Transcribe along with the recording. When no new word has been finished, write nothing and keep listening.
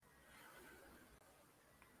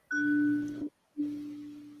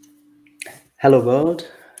Hello world,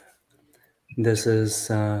 this is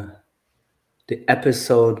the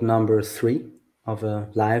episode number 3 of a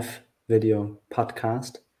live video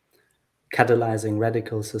podcast, Catalyzing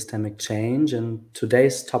Radical Systemic Change, and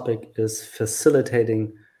today's topic is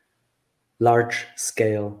facilitating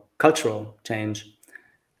large-scale cultural change.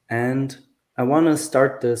 And I want to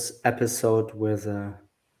start this episode with a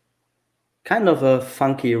kind of a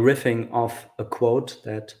funky riffing of a quote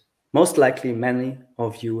that most likely many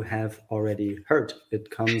of you have already heard. It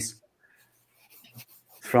comes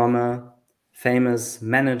from a famous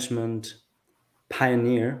management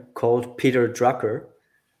pioneer called Peter Drucker.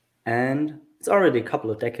 And it's already a couple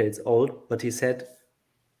of decades old, but he said,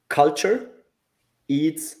 culture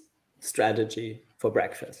eats strategy for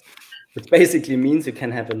breakfast, which basically means you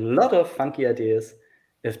can have a lot of funky ideas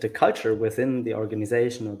if the culture within the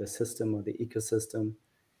organization or the system or the ecosystem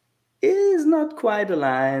is not quite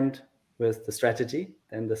aligned with the strategy,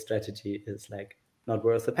 then the strategy is like not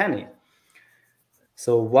worth a penny.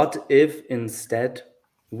 So what if instead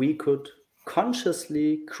we could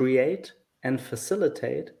consciously create and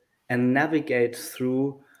facilitate and navigate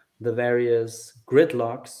through the various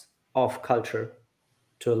gridlocks of culture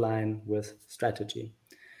to align with strategy?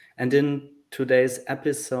 And in today's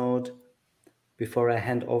episode, before I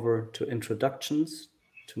hand over to introductions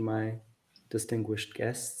to my distinguished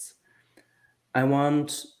guests, I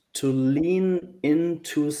want to lean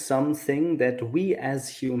into something that we as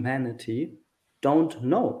humanity don't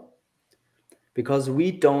know, because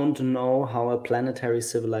we don't know how a planetary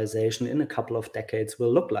civilization in a couple of decades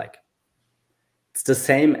will look like. It's the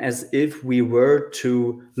same as if we were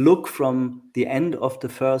to look from the end of the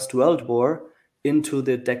First World War into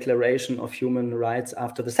the Declaration of Human Rights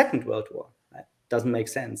after the Second World War. It doesn't make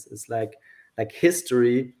sense. It's like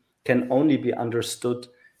history can only be understood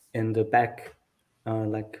in the back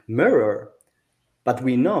mirror. But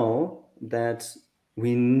we know that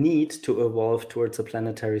we need to evolve towards a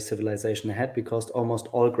planetary civilization ahead, because almost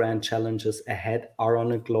all grand challenges ahead are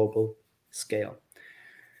on a global scale.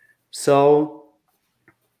 So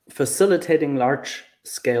facilitating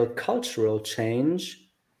large-scale cultural change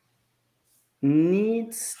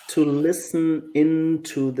needs to listen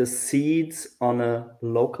into the seeds on a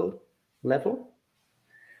local level,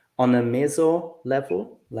 on a meso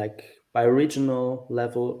level, like bioregional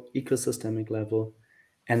level, ecosystemic level,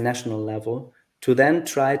 and national level, to then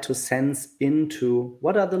try to sense into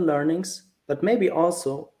what are the learnings, but maybe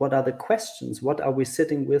also what are the questions, what are we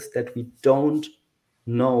sitting with that we don't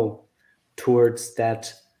know towards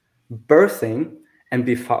that birthing. And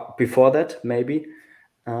before that, maybe,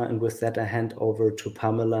 and with that, I hand over to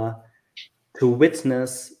Pamela to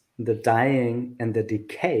witness the dying and the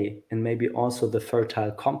decay, and maybe also the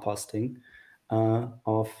fertile composting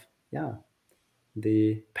of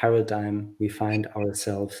the paradigm we find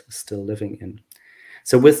ourselves still living in.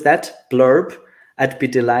 So with that blurb, I'd be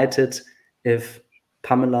delighted if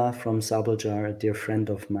Pamela from Sabljar, a dear friend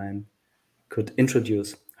of mine, could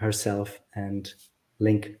introduce herself and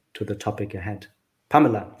link to the topic ahead.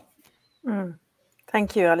 Pamela.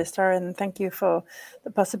 Thank you, Alistair, and thank you for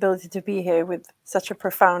the possibility to be here with such a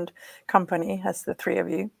profound company as the three of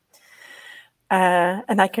you.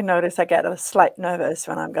 And I can notice I get a slight nervous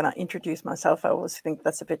when I'm going to introduce myself. I always think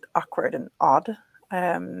that's a bit awkward and odd.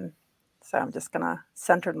 So I'm just going to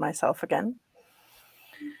center myself again.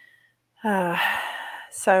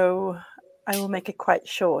 So I will make it quite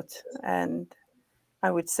short. And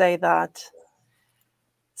I would say that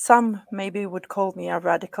some maybe would call me a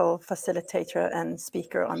radical facilitator and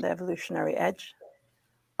speaker on the evolutionary edge.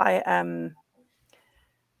 I am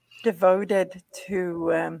devoted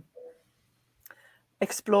to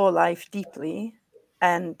explore life deeply,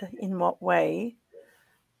 and in what way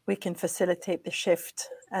we can facilitate the shift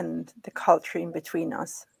and the culture in between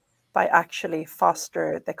us by actually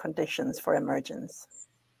foster the conditions for emergence.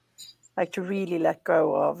 Like to really let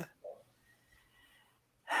go of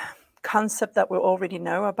concepts that we already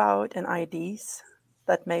know about and ideas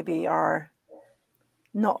that maybe are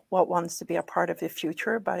not what wants to be a part of the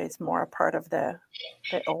future, but it's more a part of the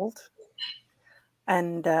old.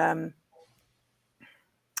 And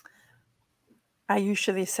I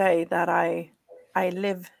usually say that I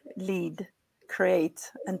live, lead,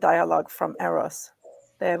 create, and dialogue from Eros,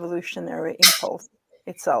 the evolutionary impulse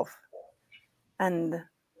itself. And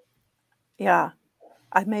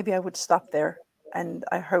maybe I would stop there. And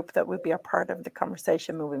I hope that will be a part of the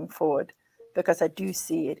conversation moving forward, because I do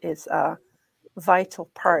see it is a vital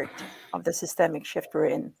part of the systemic shift we're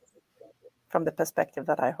in from the perspective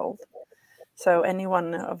that I hold. So any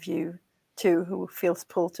one of you too who feels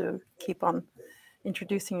pulled to keep on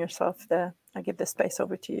introducing yourself there, I give the space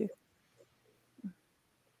over to you.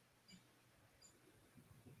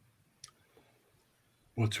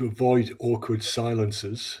 Well, to avoid awkward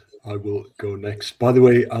silences, I will go next. By the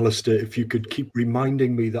way, Alistair, if you could keep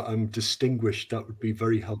reminding me that I'm distinguished, that would be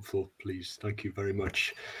very helpful, please. Thank you very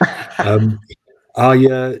much.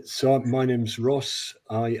 So my name's Ross.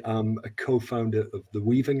 I am a co-founder of the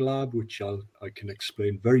Weaving Lab, which I can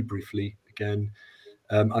explain very briefly again.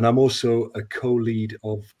 And I'm also a co-lead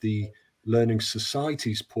of the Learning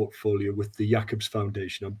Societies portfolio with the Jacobs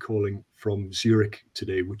Foundation. I'm calling from Zurich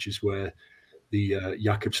today, which is where the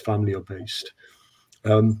Jacobs family are based.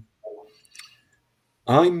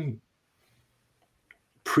 I'm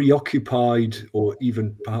preoccupied or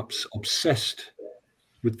even perhaps obsessed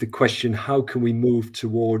with the question, how can we move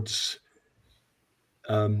towards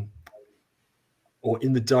or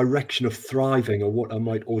in the direction of thriving, or what I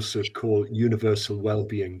might also call universal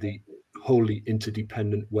well-being, the wholly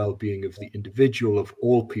interdependent well-being of the individual, of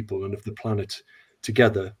all people, and of the planet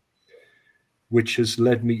together, which has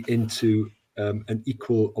led me into an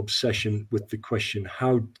equal obsession with the question,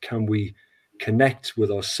 how can we connect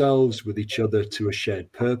with ourselves, with each other, to a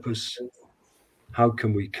shared purpose? How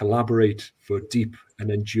can we collaborate for deep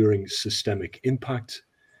and enduring systemic impact?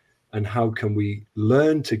 And how can we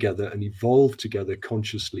learn together and evolve together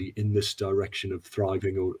consciously in this direction of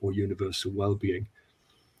thriving or universal well-being?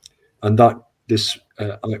 And that this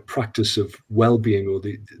practice of well-being, or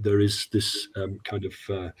there is this kind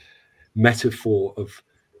of metaphor of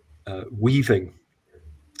weaving,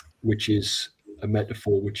 which is a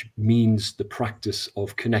metaphor which means the practice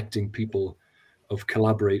of connecting people, of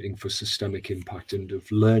collaborating for systemic impact, and of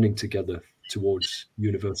learning together towards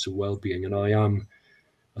universal well-being. And I am,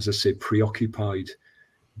 as I say, preoccupied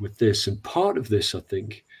with this. And part of this, I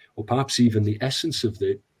think, or perhaps even the essence of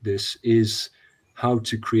this, is how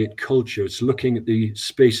to create culture. It's looking at the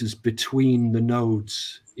spaces between the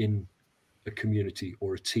nodes in a community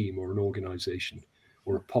or a team or an organization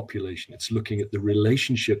or a population. It's looking at the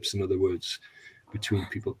relationships, in other words, between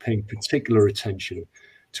people, paying particular attention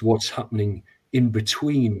to what's happening in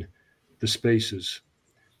between the spaces.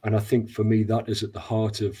 And I think for me, that is at the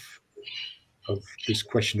heart of this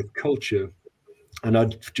question of culture. And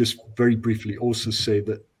I'd just very briefly also say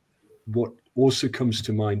that what also comes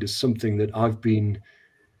to mind is something that I've been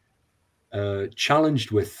challenged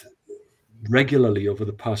with regularly over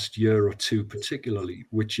the past year or two, particularly,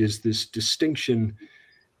 which is this distinction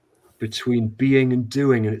between being and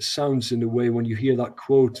doing. And it sounds, in a way, when you hear that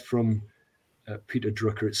quote from Peter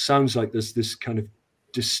Drucker, it sounds like there's this kind of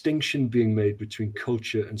distinction being made between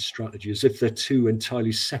culture and strategy, as if they're two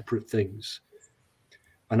entirely separate things.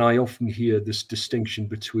 And I often hear this distinction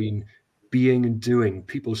between being and doing,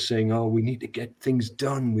 people saying, oh, we need to get things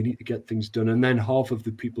done. We need to get things done. And then half of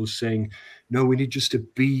the people saying, no, we need just to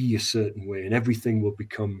be a certain way and everything will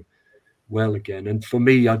become well again. And for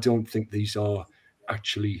me, I don't think these are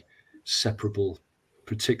actually separable,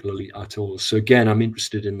 particularly at all. So again, I'm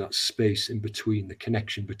interested in that space in between, the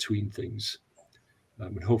connection between things.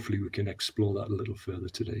 And hopefully we can explore that a little further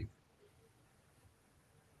today.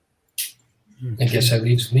 I guess that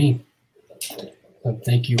leaves me.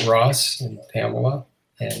 Thank you, Ross and Pamela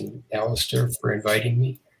and Alistair, for inviting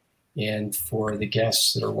me, and for the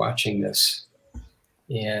guests that are watching this.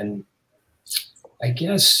 And I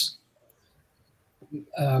guess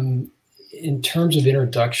in terms of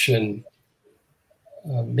introduction,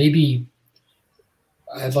 maybe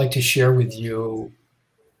I'd like to share with you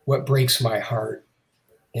what breaks my heart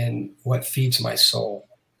and what feeds my soul,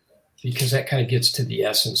 because that kind of gets to the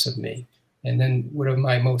essence of me. And then what am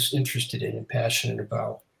I most interested in and passionate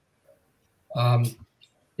about?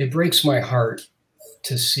 It breaks my heart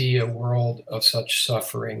to see a world of such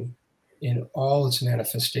suffering in all its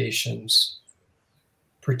manifestations,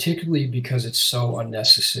 particularly because it's so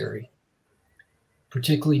unnecessary,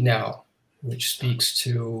 particularly now, which speaks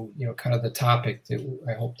to, kind of the topic that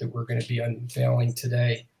I hope that we're going to be unveiling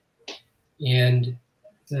today. And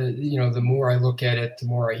the more I look at it, the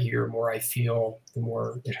more I hear, the more I feel, the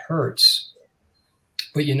more it hurts.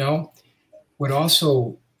 But what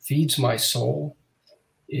also feeds my soul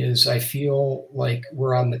is I feel like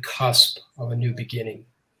we're on the cusp of a new beginning,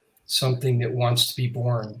 something that wants to be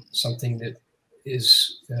born, something that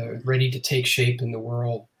is ready to take shape in the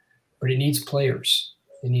world, but it needs players.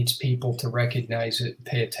 It needs people to recognize it,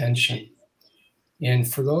 pay attention. And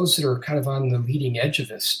for those that are kind of on the leading edge of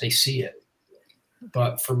this, they see it.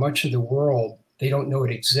 But for much of the world, they don't know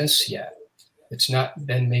it exists yet. It's not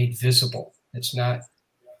been made visible. It's not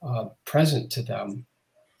present to them.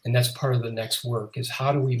 And that's part of the next work, is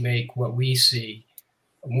how do we make what we see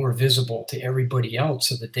more visible to everybody else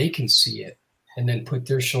so that they can see it and then put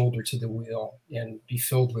their shoulder to the wheel and be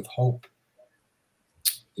filled with hope.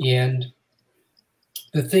 And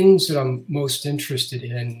the things that I'm most interested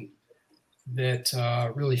in that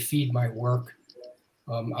really feed my work.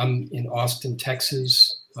 I'm in Austin,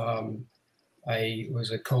 Texas. I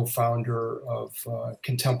was a co-founder of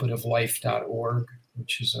contemplativelife.org,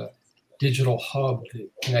 which is a digital hub that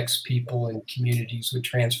connects people and communities with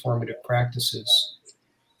transformative practices.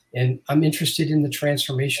 And I'm interested in the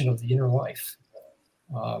transformation of the inner life.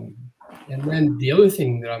 And then the other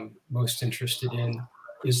thing that I'm most interested in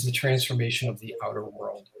is the transformation of the outer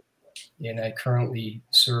world. And I currently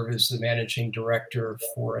serve as the managing director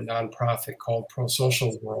for a nonprofit called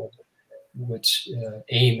Prosocial World, which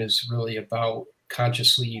aim is really about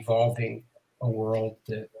consciously evolving a world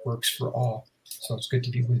that works for all. So it's good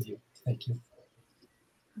to be with you. Thank you.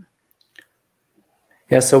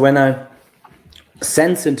 Yeah, so when I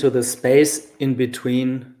sense into the space in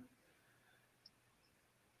between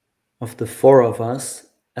of the four of us,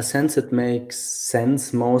 I sense it makes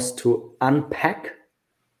sense most to unpack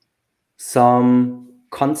some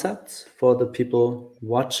concepts for the people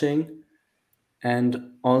watching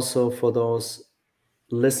and also for those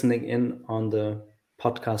listening in on the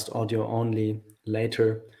podcast audio only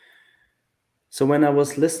later. So when I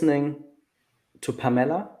was listening to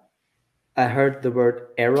Pamela, I heard the word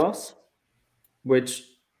eros, which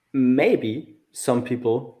maybe some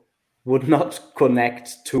people would not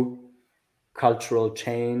connect to cultural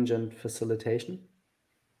change and facilitation.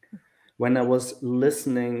 When I was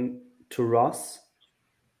listening to Ross,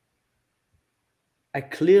 I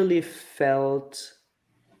clearly felt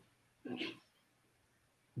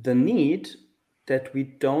the need that we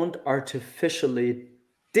don't artificially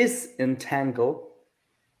disentangle,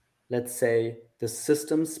 let's say, the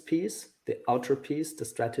systems piece, the outer piece, the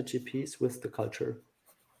strategy piece with the culture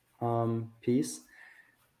piece.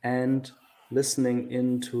 And listening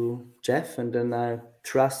into Jeff, and then I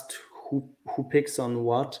trust who picks on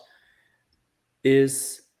what,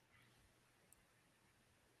 is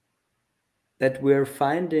that we're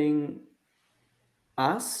finding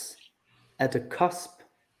us at a cusp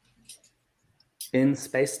in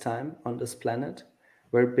space-time on this planet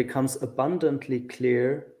where it becomes abundantly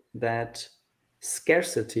clear that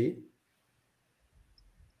scarcity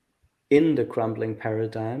in the crumbling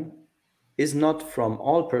paradigm is not from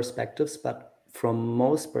all perspectives, but from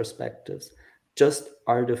most perspectives, just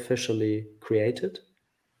artificially created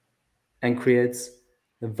and creates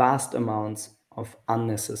vast amounts of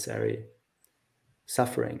unnecessary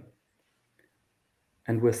suffering.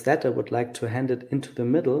 And with that, I would like to hand it into the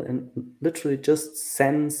middle and literally just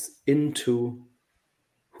sense into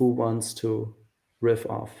who wants to riff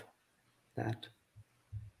off that.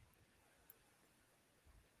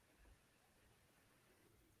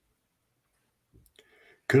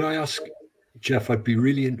 Could I ask, Jeff, I'd be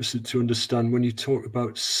really interested to understand when you talk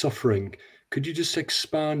about suffering, could you just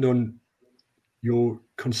expand on your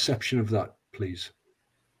conception of that, please?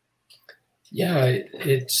 Yeah,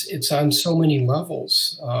 it's on so many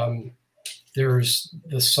levels. There's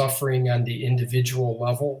the suffering on the individual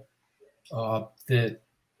level, that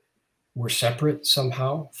we're separate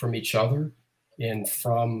somehow from each other and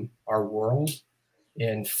from our world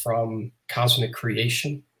and from cosmic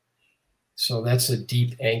creation. So that's a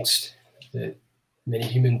deep angst that many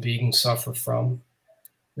human beings suffer from.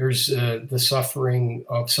 There's the suffering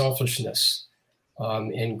of selfishness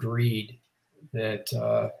and greed that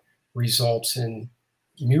results in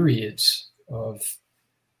myriads of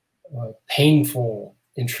painful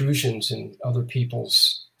intrusions in other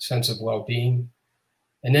people's sense of well-being.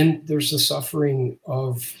 And then there's the suffering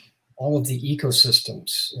of all of the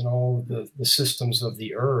ecosystems and all of the systems of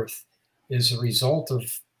the earth is a result of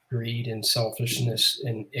greed and selfishness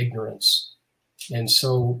and ignorance. And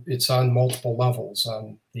so it's on multiple levels,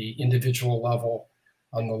 on the individual level,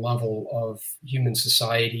 on the level of human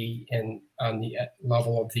society, and on the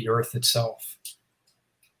level of the earth itself.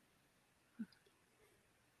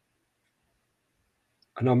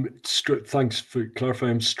 And I'm struck, thanks for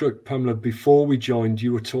clarifying, I'm struck, Pamela, before we joined,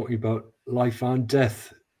 you were talking about life and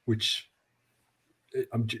death, which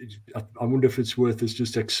I wonder if it's worth us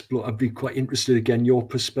just explore. I'd be quite interested, again, your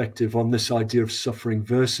perspective on this idea of suffering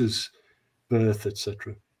versus birth,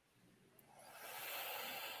 etc.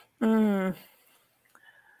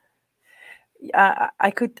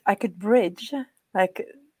 I could bridge, like,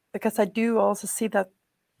 because I do also see that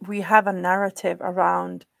we have a narrative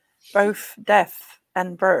around both death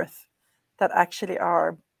and birth that actually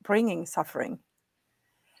are bringing suffering.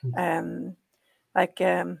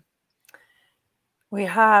 We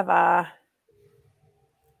have I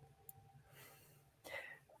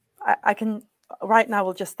can right now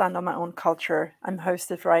will just stand on my own culture. I'm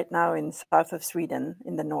hosted right now in south of Sweden,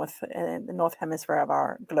 in the north hemisphere of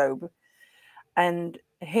our globe, And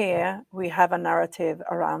here we have a narrative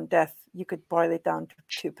around death. You could boil it down to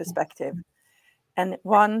two perspectives. And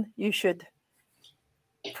one, you should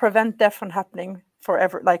prevent death from happening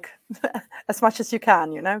forever, like as much as you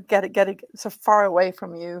can, get it so far away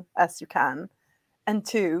from you as you can. And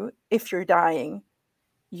two, if you're dying,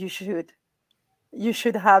 you should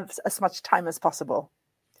have as much time as possible.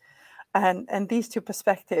 And these two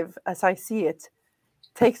perspectives, as I see it,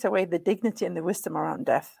 takes away the dignity and the wisdom around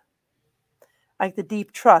death. Like the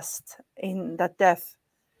deep trust in that death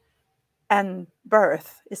and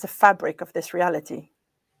birth is the fabric of this reality.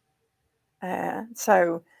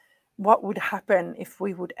 So what would happen if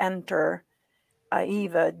we would enter an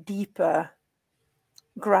even deeper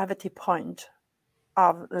gravity point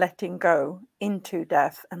of letting go into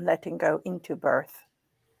death and letting go into birth,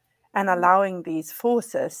 and allowing these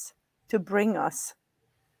forces to bring us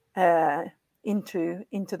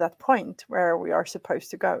into that point where we are supposed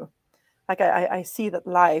to go. Like I see that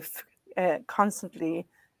life constantly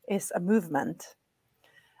is a movement,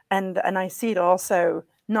 and I see it also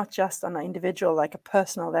not just on an individual, like a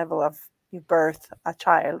personal level of you birth a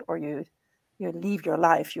child or you leave your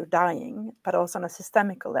life, you're dying, but also on a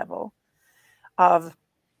systemic level of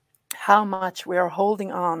how much we are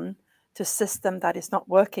holding on to a system that is not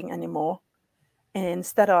working anymore, and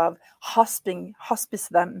instead of hospice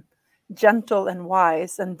them gentle and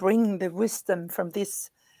wise and bring the wisdom from this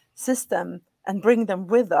system and bring them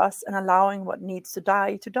with us and allowing what needs to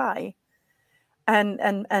die. And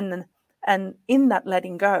in that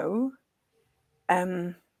letting go,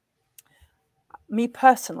 me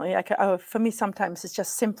personally, for me sometimes it's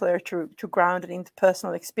just simpler to ground it into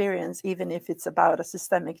personal experience, even if it's about a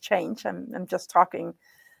systemic change. I'm just talking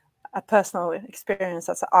a personal experience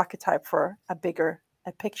as an archetype for a bigger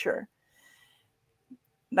picture.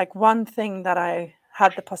 Like one thing that I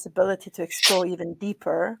had the possibility to explore even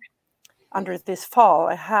deeper under this fall,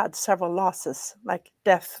 I had several losses. Like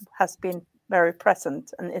death has been very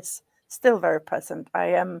present and it's still very present. I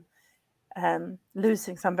am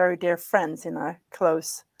losing some very dear friends in a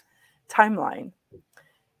close timeline.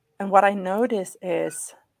 And what I notice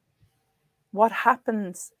is what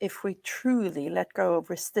happens if we truly let go of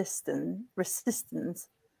resistance,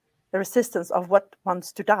 the resistance of what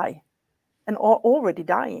wants to die and already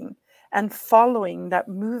dying, and following that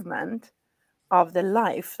movement of the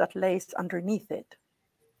life that lays underneath it.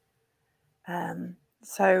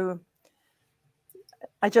 So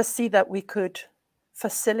I just see that we could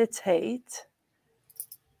facilitate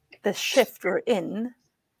the shift we're in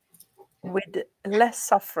with less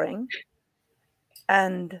suffering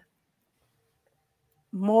and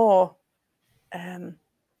more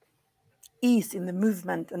ease in the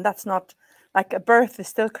movement. And that's not like a birth is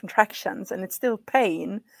still contractions and it's still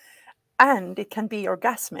pain, and it can be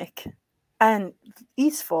orgasmic and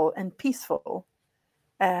easeful and peaceful,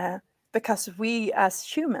 because we as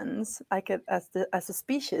humans, like as a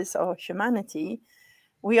species or humanity,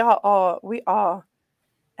 we are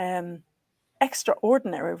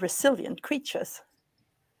extraordinary resilient creatures.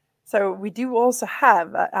 So we do also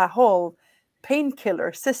have a whole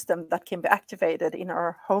painkiller system that can be activated in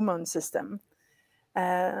our hormone system.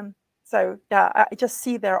 So yeah, I just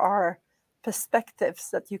see there are perspectives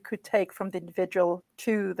that you could take from the individual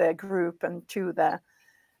to the group and to the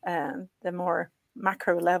more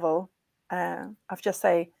macro level of just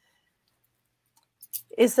say,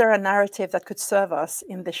 is there a narrative that could serve us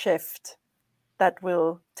in the shift that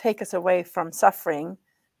will take us away from suffering,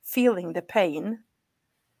 feeling the pain,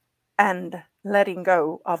 and letting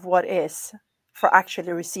go of what is for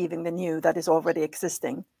actually receiving the new that is already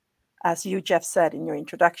existing? As you, Jeff, said in your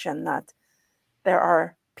introduction, that there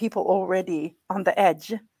are people already on the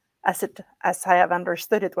edge, as I have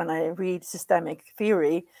understood it when I read systemic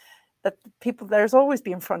theory, that people, there's always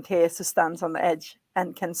been frontiers who stands on the edge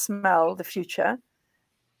and can smell the future.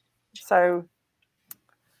 So,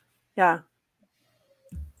 yeah,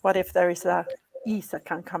 what if there is a ease that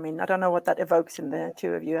can come in? I don't know what that evokes in the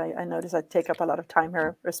two of you. I notice I take up a lot of time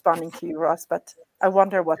here responding to you, Ross, but I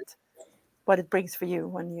wonder what it brings for you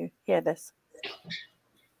when you hear this.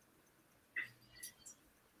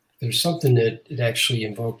 There's something that it actually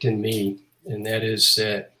invoked in me, and that is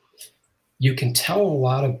that you can tell a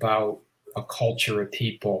lot about a culture of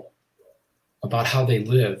people, about how they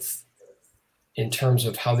live in terms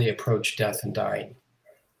of how they approach death and dying.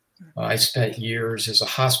 I spent years as a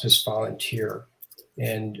hospice volunteer,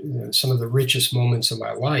 and some of the richest moments of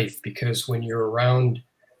my life, because when you're around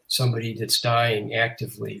somebody that's dying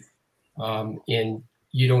actively, and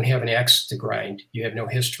you don't have an axe to grind, you have no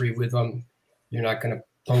history with them, you're not going to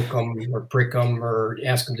poke them or prick them or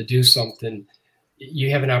ask them to do something.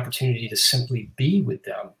 You have an opportunity to simply be with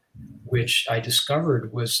them which I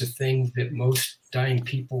discovered was the thing that most dying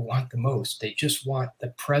people want the most. They just want the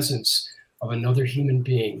presence of another human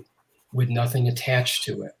being with nothing attached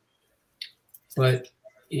to it. But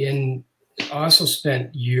I also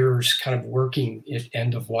spent years kind of working at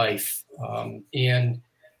end of life. And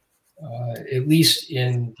at least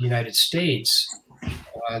in the United States,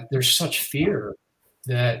 there's such fear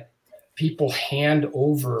that people hand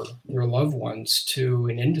over their loved ones to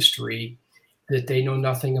an industry that they know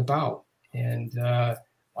nothing about, and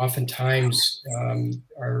oftentimes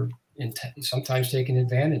are sometimes taken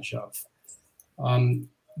advantage of.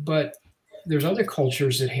 But there's other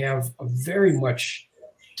cultures that have a very much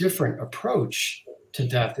different approach to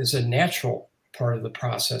death as a natural part of the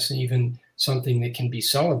process, and even something that can be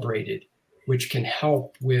celebrated, which can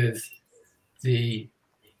help with the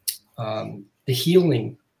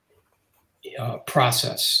healing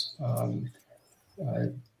process,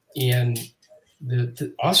 and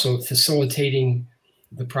also facilitating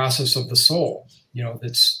the process of the soul,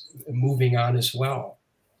 that's moving on as well.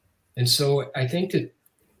 And so I think that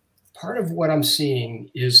part of what I'm seeing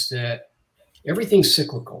is that everything's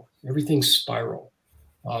cyclical, everything's spiral.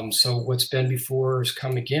 So what's been before has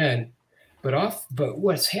come again, but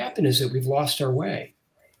what's happened is that we've lost our way,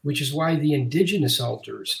 which is why the indigenous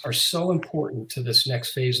elders are so important to this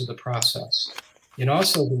next phase of the process. And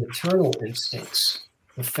also the maternal instincts,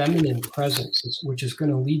 the feminine presence, which is going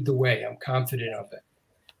to lead the way, I'm confident of it,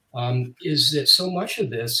 is that so much of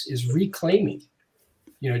this is reclaiming.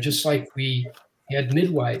 Just like we had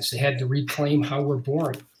midwives that had to reclaim how we're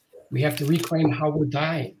born. We have to reclaim how we're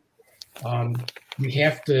dying. We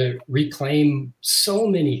have to reclaim so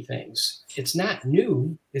many things. It's not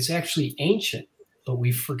new, it's actually ancient, but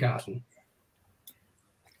we've forgotten.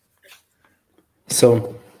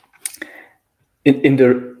 So in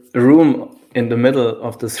the room in the middle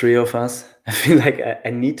of the three of us, I feel like I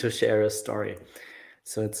need to share a story.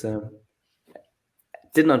 So I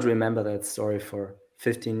did not remember that story for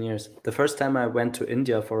 15 years. The first time I went to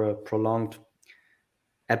India for a prolonged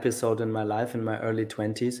episode in my life in my early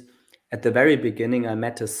 20s, at the very beginning, I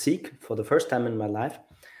met a Sikh for the first time in my life,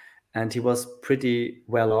 and he was pretty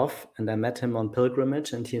well off, and I met him on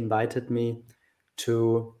pilgrimage, and he invited me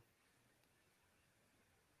to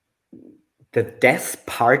the death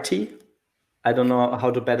party. I don't know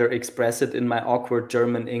how to better express it in my awkward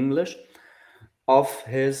German English, of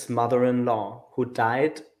his mother-in-law, who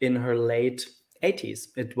died in her late 80s.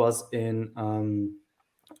 It was in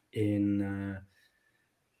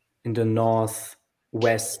the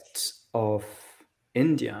northwest of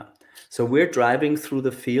India. So we're driving through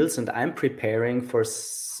the fields, and I'm preparing for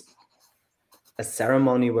a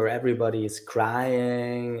ceremony where everybody is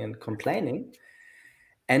crying and complaining.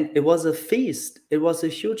 And it was a feast. It was a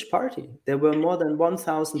huge party. There were more than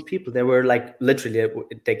 1,000 people. They were like, literally,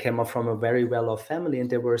 they came up from a very well-off family, and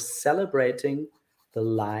they were celebrating the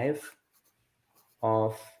life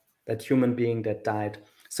of that human being that died.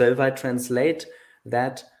 So if I translate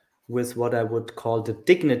that with what I would call the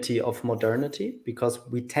dignity of modernity, because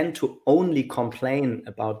we tend to only complain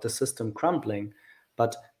about the system crumbling,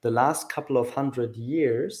 but the last couple of 100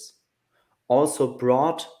 years also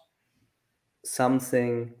brought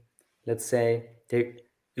something, let's say, it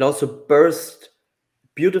also birthed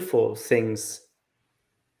beautiful things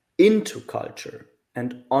into culture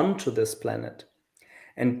and onto this planet.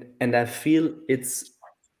 And I feel it's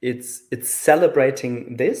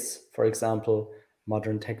celebrating this, for example,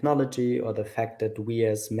 modern technology, or the fact that we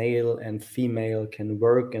as male and female can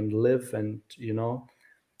work and live and,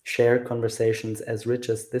 share conversations as rich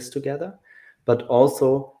as this together, but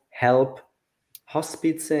also help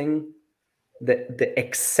hospizing the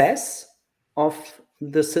excess of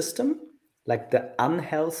the system, like the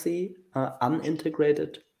unhealthy,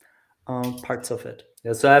 unintegrated parts of it.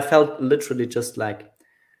 Yeah, so I felt literally just like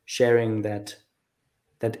sharing that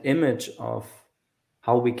image of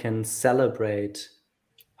how we can celebrate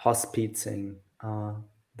hospizing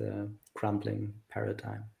the crumbling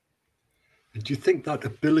paradigm. And do you think that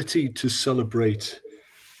ability to celebrate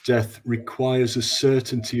death requires a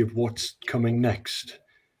certainty of what's coming next?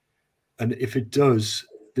 And if it does,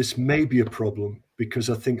 this may be a problem, because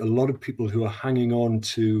I think a lot of people who are hanging on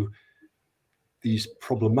to these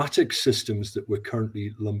problematic systems that we're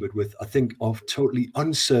currently lumbered with, I think, are totally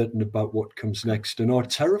uncertain about what comes next and are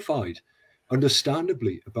terrified,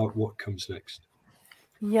 understandably, about what comes next.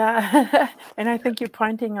 Yeah, and I think you're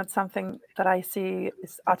pointing at something that I see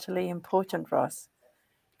is utterly important, Ross.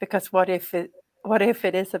 Because what if it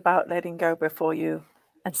is about letting go before you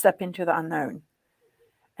and step into the unknown,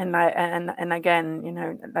 and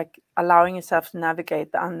again, like allowing yourself to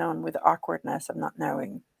navigate the unknown with the awkwardness of not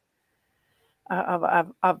knowing.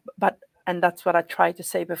 And that's what I tried to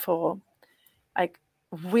say before, like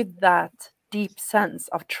with that deep sense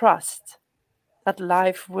of trust that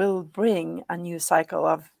life will bring a new cycle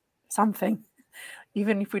of something,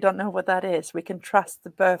 even if we don't know what that is. We can trust the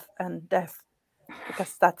birth and death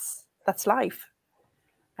because that's life.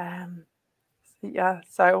 Yeah,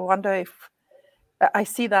 so I wonder if I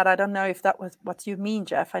see that. I don't know if that was what you mean,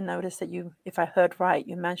 Jeff. I noticed that you, if I heard right,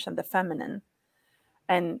 you mentioned the feminine,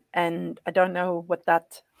 and I don't know what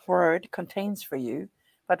that word contains for you,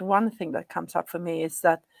 but one thing that comes up for me is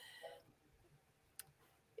that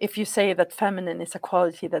if you say that feminine is a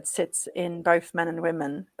quality that sits in both men and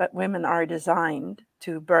women, but women are designed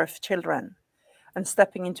to birth children, and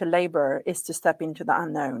stepping into labor is to step into the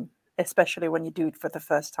unknown, especially when you do it for the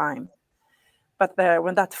first time. But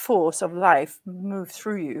when that force of life moves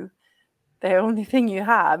through you, the only thing you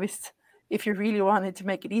have is, if you really wanted to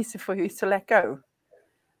make it easy for you, is to let go.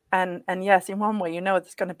 And yes, in one way, you know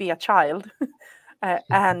it's going to be a child,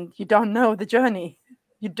 and you don't know the journey.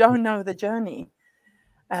 You don't know the journey.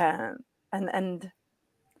 And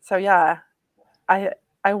so, yeah, I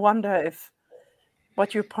wonder if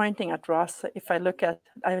what you're pointing at, Ross, if I lift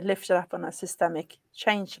it up on a systemic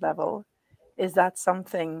change level, is that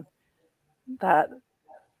something that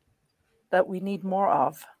we need more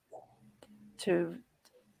of to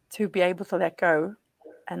be able to let go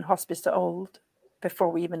and hospice the old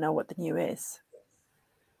before we even know what the new is.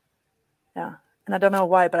 Yeah. And I don't know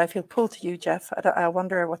why, but I feel pulled to you, Jeff. I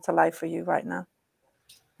wonder what's alive for you right now.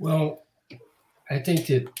 Well, I think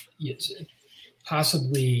that it's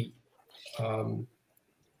possibly an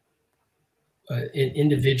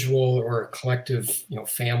individual or a collective,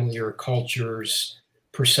 family or culture's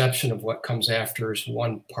perception of what comes after is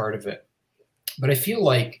one part of it. But I feel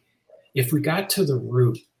like if we got to the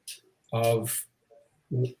root of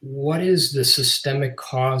what is the systemic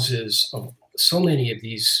causes of so many of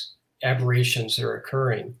these aberrations that are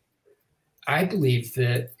occurring, I believe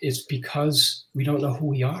that it's because we don't know who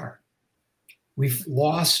we are. We've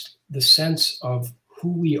lost the sense of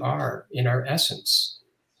who we are in our essence,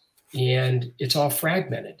 and it's all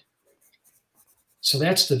fragmented. So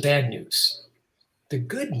that's the bad news. The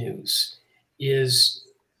good news is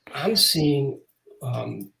I'm seeing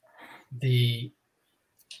the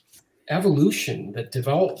evolution, the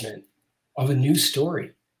development of a new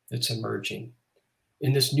story that's emerging.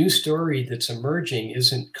 And this new story that's emerging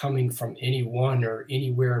isn't coming from anyone or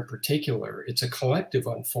anywhere in particular. It's a collective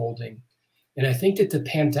unfolding. And I think that the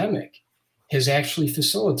pandemic has actually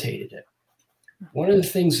facilitated it. One of the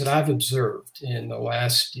things that I've observed in the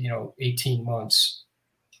last, 18 months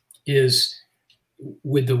is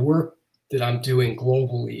with the work that I'm doing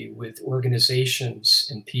globally with organizations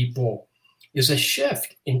and people is a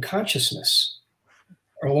shift in consciousness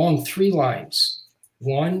along three lines.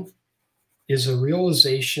 One is a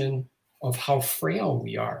realization of how frail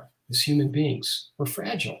we are as human beings. We're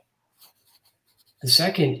fragile. The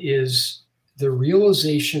second is the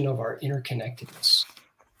realization of our interconnectedness,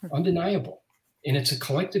 undeniable. And it's a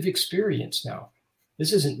collective experience now.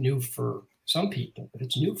 This isn't new for some people, but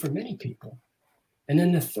it's new for many people. And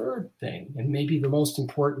then the third thing, and maybe the most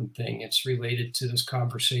important thing, it's related to this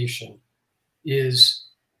conversation, is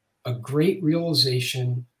a great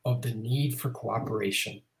realization of the need for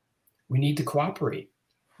cooperation. We need to cooperate.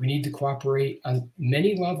 We need to cooperate on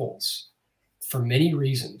many levels for many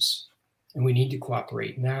reasons, and we need to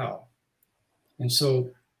cooperate now. And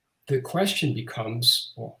so the question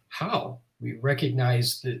becomes, well, how? We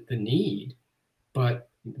recognize the need, but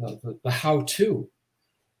the how to.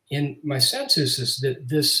 And my sense is that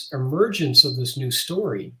this emergence of this new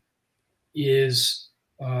story is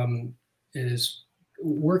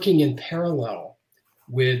working in parallel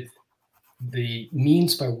with the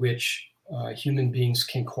means by which human beings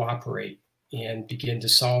can cooperate and begin to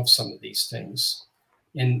solve some of these things.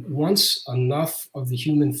 And once enough of the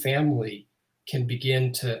human family can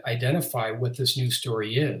begin to identify what this new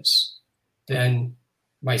story is, then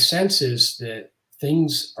my sense is that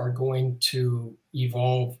things are going to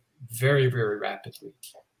evolve very, very rapidly.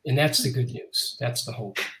 And that's the good news. That's the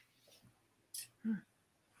hope.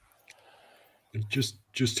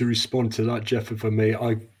 Just to respond to that, Jeff, if I may,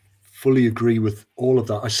 I fully agree with all of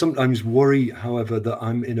that. I sometimes worry, however, that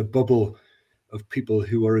I'm in a bubble of people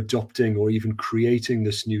who are adopting or even creating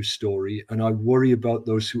this new story, and I worry about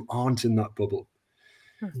those who aren't in that bubble.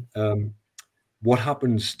 What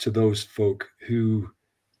happens to those folk who,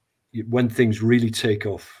 when things really take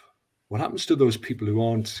off, what happens to those people who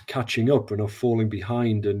aren't catching up and are falling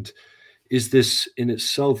behind? And is this in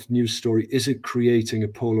itself new story? Is it creating a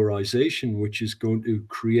polarization which is going to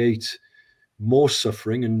create more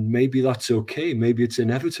suffering, and maybe that's okay. Maybe it's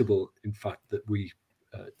inevitable, in fact, that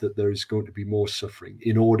that there is going to be more suffering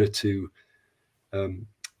in order to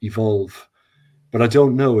evolve. But I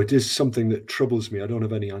don't know. It is something that troubles me. I don't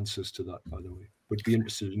have any answers to that, by the way. Would be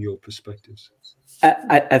interested in your perspectives.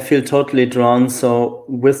 I feel totally drawn. So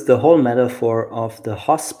with the whole metaphor of the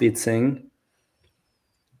hospizing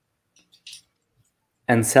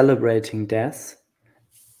and celebrating death,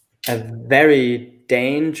 a very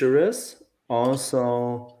dangerous,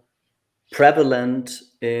 also prevalent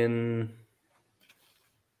in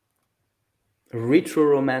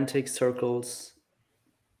retro-romantic circles,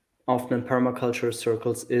 often in permaculture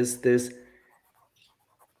circles, is this: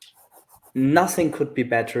 nothing could be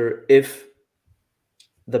better if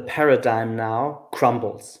the paradigm now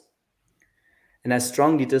crumbles. And I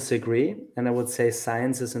strongly disagree. And I would say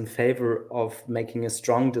science is in favor of making a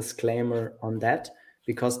strong disclaimer on that,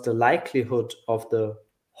 because the likelihood of the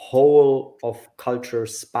whole of culture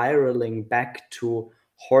spiraling back to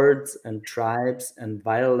hordes and tribes and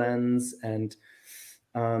violence and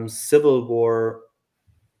civil war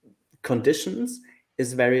conditions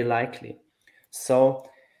is very likely. So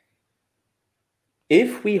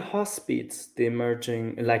if we hospice the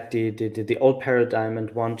emerging, like the old paradigm, and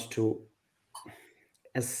want to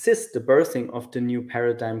assist the birthing of the new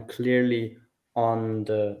paradigm clearly on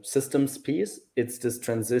the systems piece, it's this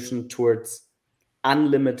transition towards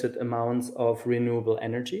unlimited amounts of renewable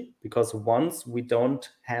energy, because once we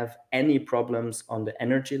don't have any problems on the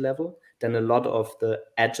energy level, then a lot of the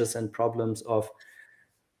edges and problems of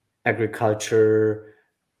agriculture,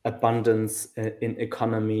 abundance in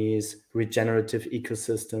economies, regenerative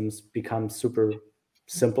ecosystems become super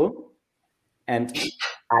simple. And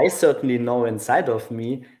I certainly know inside of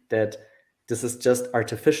me that this is just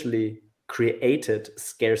artificially created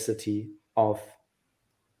scarcity of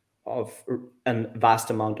a vast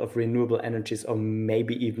amount of renewable energies, or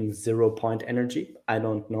maybe even 0 point energy. I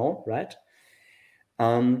don't know, right?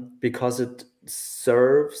 Because it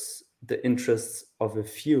serves the interests of a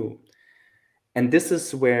few. And this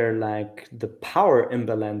is where like the power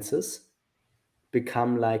imbalances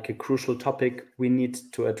become like a crucial topic we need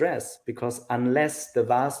to address, because unless the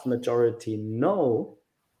vast majority know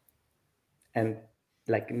and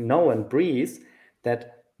breathe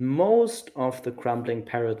that most of the crumbling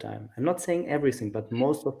paradigm, I'm not saying everything, but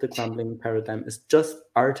most of the crumbling paradigm is just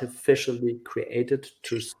artificially created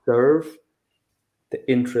to serve the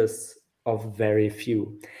interests of very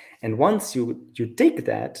few. And once you dig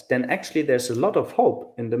that, then actually there's a lot of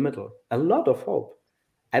hope in the middle, a lot of hope.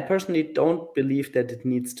 I personally don't believe that it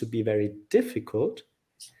needs to be very difficult,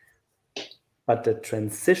 but the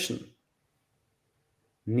transition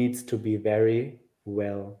needs to be very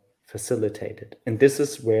well facilitated. And this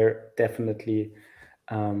is where definitely,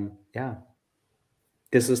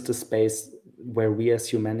 this is the space where we as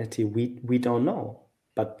humanity, we don't know,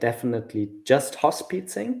 but definitely just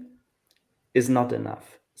hospicing is not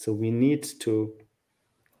enough. So we need to,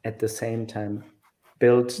 at the same time,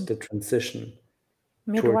 build the transition.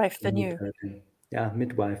 Midwife the new. Yeah,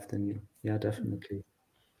 midwife the new. Yeah, definitely.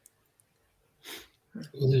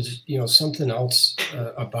 Well, there's something else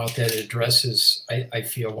about that addresses, I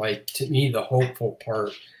feel like, to me, the hopeful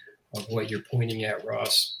part of what you're pointing at,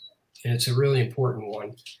 Ross, and it's a really important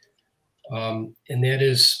one. And that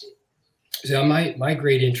is, my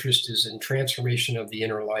great interest is in transformation of the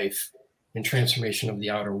inner life and transformation of the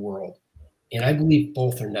outer world. And I believe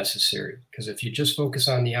both are necessary, because if you just focus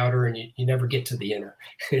on the outer, and you never get to the inner.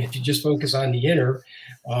 If you just focus on the inner,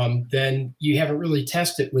 then you haven't really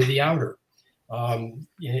tested with the outer.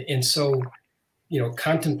 And so,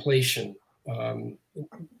 contemplation,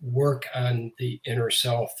 work on the inner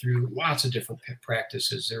self through lots of different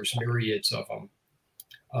practices. There's myriads of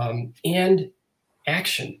them. And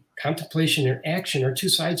action, contemplation and action are two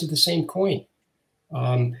sides of the same coin.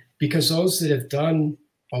 Because those that have done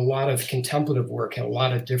a lot of contemplative work and a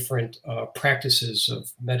lot of different practices of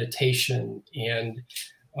meditation and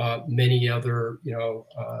many other,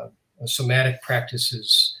 somatic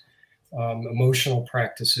practices, emotional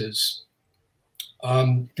practices,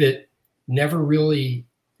 that never really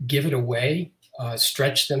give it away,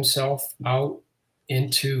 stretch themselves out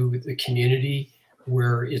into the community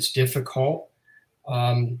where it's difficult.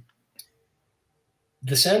 The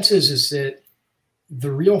sense is that the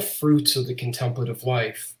real fruits of the contemplative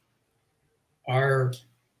life are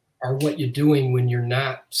what you're doing when you're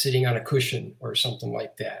not sitting on a cushion or something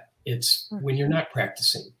like that. It's when you're not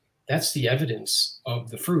practicing. That's the evidence of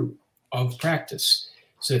the fruit of practice.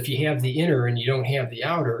 So if you have the inner and you don't have the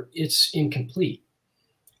outer, it's incomplete.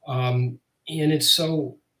 And it's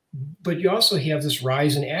so, but you also have this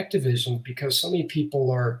rise in activism because so many people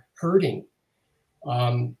are hurting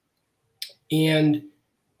And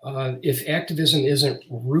if activism isn't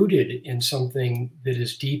rooted in something that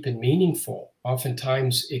is deep and meaningful,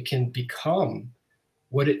 oftentimes it can become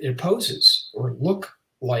what it opposes or look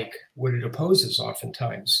like what it opposes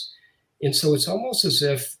oftentimes. And so it's almost as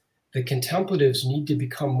if the contemplatives need to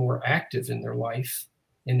become more active in their life,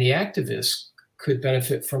 and the activists could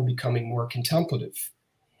benefit from becoming more contemplative.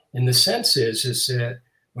 And the sense is that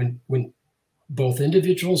when both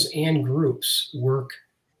individuals and groups work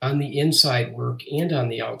on the inside work and on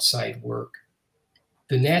the outside work,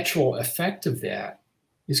 the natural effect of that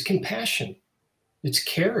is compassion. It's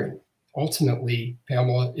caring. Ultimately,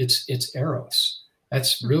 Pamela, it's eros.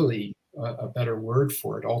 That's really a better word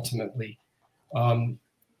for it, ultimately.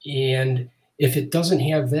 And if it doesn't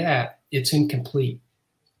have that, it's incomplete.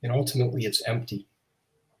 And ultimately, it's empty.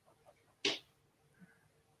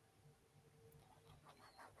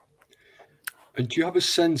 And do you have a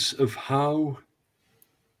sense of how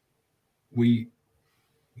we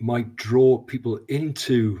might draw people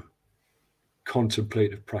into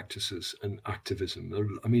contemplative practices and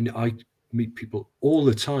activism? I mean, I meet people all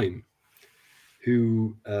the time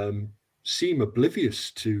who seem oblivious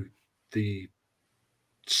to the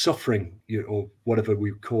suffering, or whatever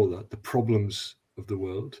we call that, the problems of the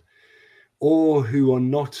world, or who are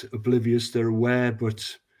not oblivious, they're aware,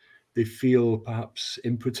 but they feel perhaps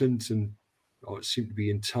impotent and or seem to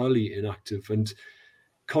be entirely inactive. And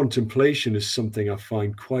contemplation is something I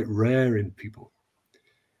find quite rare in people.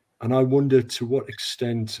 And I wonder to what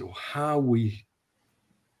extent or how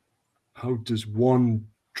does one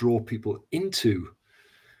draw people into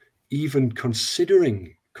even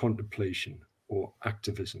considering contemplation or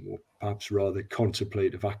activism, or perhaps rather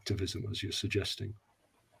contemplative activism, as you're suggesting?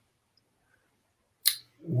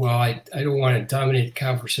 Well, I don't want to dominate the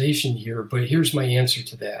conversation here, but here's my answer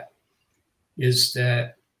to that, is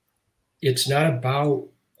that it's not about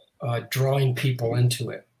drawing people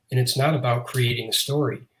into it, and it's not about creating a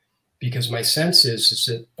story, because my sense is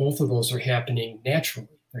that both of those are happening naturally.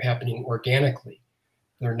 They're happening organically.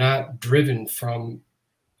 They're not driven from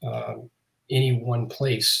any one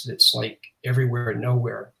place that's like everywhere and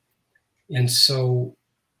nowhere. And so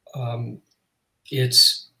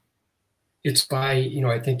it's by,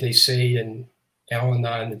 I think they say in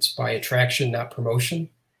Al-Anon, it's by attraction, not promotion.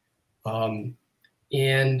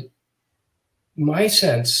 And my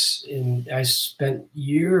sense, and I spent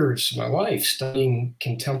years of my life studying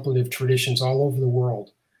contemplative traditions all over the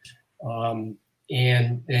world, and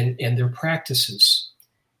their practices.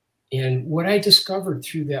 And what I discovered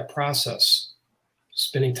through that process,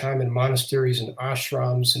 spending time in monasteries and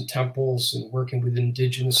ashrams and temples and working with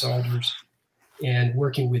indigenous elders and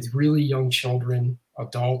working with really young children,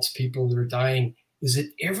 adults, people that are dying, is that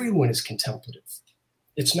everyone is contemplative.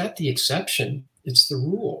 It's not the exception, it's the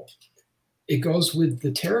rule. It goes with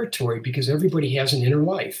the territory because everybody has an inner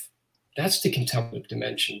life. That's the contemplative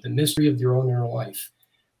dimension, the mystery of their own inner life.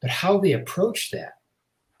 But how they approach that,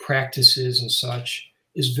 practices and such,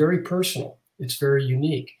 is very personal. It's very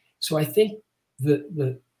unique. So I think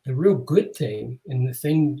the real good thing, and the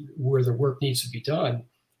thing where the work needs to be done,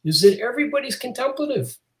 is that everybody's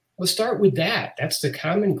contemplative. Let's start with that. That's the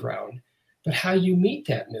common ground. But how you meet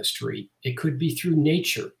that mystery, it could be through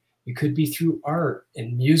nature. It could be through art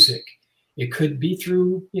and music. It could be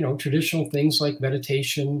through, traditional things like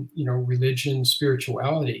meditation, religion,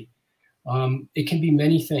 spirituality. It can be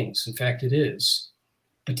many things. In fact, it is.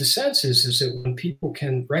 But the sense is that when people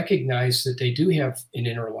can recognize that they do have an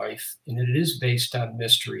inner life and that it is based on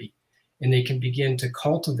mystery, and they can begin to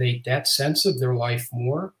cultivate that sense of their life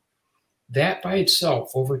more, that by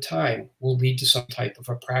itself over time will lead to some type of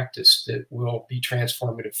a practice that will be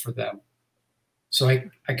transformative for them. So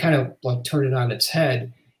I kind of like turn it on its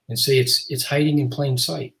head and say it's hiding in plain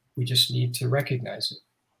sight. We just need to recognize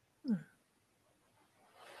it.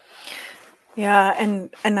 Yeah,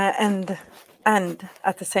 and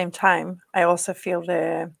at the same time, I also feel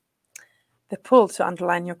the pull to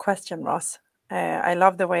underline your question, Ross. I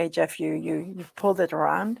love the way, Jeff, you pulled it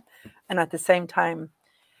around, and at the same time,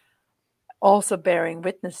 also bearing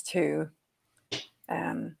witness to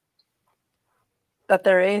that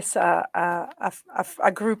there is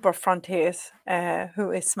a group of frontiers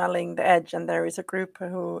who is smelling the edge, and there is a group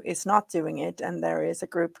who is not doing it, and there is a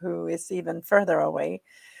group who is even further away,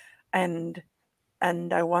 and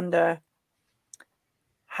I wonder,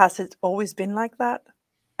 has it always been like that?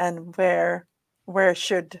 And where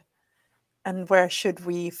should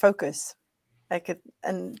we focus?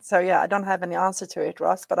 And so, yeah, I don't have any answer to it,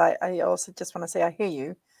 Ross, but I also just want to say I hear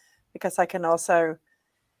you, because I can also,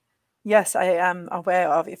 yes, I am aware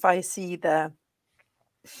of if I see the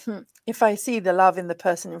love in the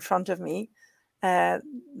person in front of me,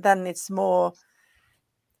 then it's more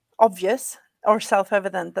obvious or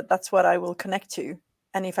self-evident that that's what I will connect to.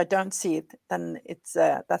 And if I don't see it, then it's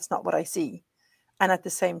that's not what I see. And at the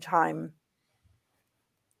same time,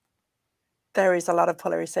 there is a lot of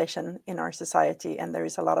polarization in our society, and there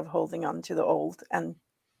is a lot of holding on to the old, and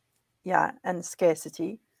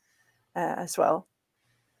scarcity as well.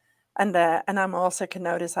 And I'm also can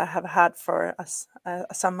notice I have had for us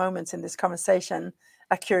some moments in this conversation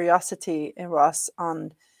a curiosity in Ross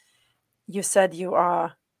on. You said you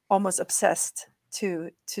are almost obsessed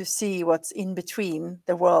to see what's in between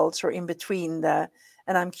the worlds or in between and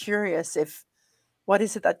I'm curious if what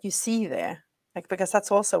is it that you see there, like, because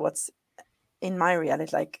that's also what's in my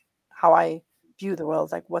reality, like how I view the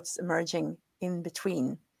world, like what's emerging in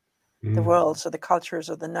between the worlds or the cultures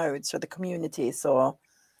or the nodes or the communities or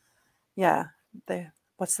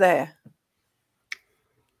what's there.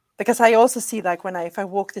 Because I also see, like, if I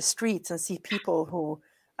walk the streets and see people who,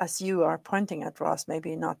 as you are pointing at, Ross,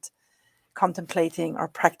 maybe not contemplating or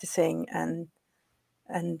practicing, and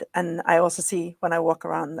I also see when I walk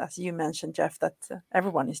around, as you mentioned, Jeff, that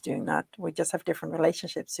everyone is doing that. We just have different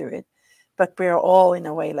relationships to it, but we are all in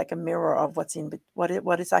a way like a mirror of what's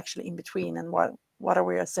what is actually in between, and what are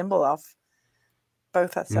we a symbol of,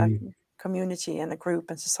 both as a community and a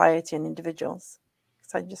group and society and individuals.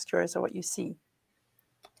 So I'm just curious of what you see.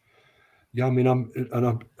 Yeah, I mean,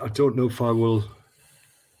 I don't know if I will.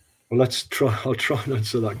 Well, I'll try and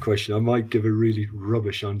answer that question. I might give a really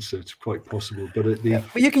rubbish answer. It's quite possible, but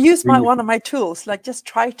you can use one of my tools, like just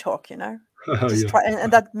try talk. Just try,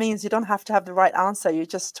 and that means you don't have to have the right answer. You're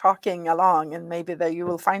just talking along, and maybe there you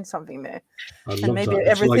will find something there. And maybe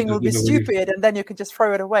everything will be stupid, and then you can just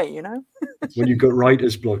throw it away. When you've got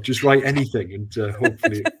writer's block, just write anything, and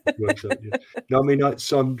hopefully it works out. Yeah. No, I mean,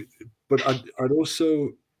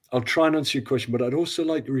 I'll try and answer your question, but I'd also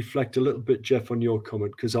like to reflect a little bit, Jeff, on your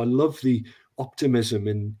comment, because I love the optimism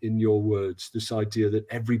in your words, this idea that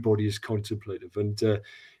everybody is contemplative. And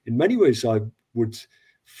in many ways, I would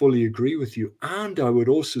fully agree with you. And I would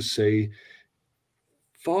also say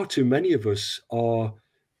far too many of us are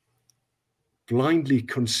blindly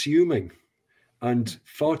consuming, and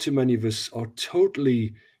far too many of us are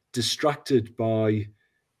totally distracted by,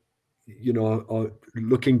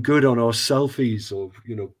 looking good on our selfies, or,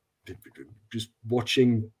 just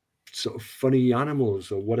watching sort of funny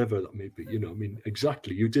animals or whatever that may be. I mean,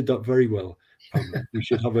 exactly. You did that very well, Pamela. We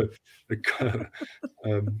should have a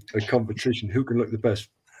competition. Who can look the best?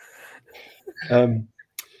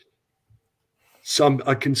 So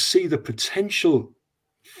I can see the potential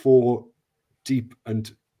for deep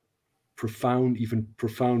and profound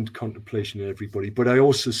contemplation in everybody, but I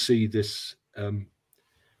also see this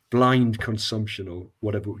blind consumption, or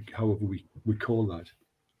however we call that.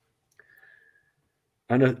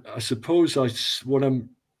 And I suppose what I'm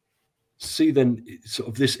see then sort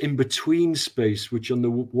of this in-between space, which on the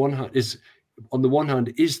one hand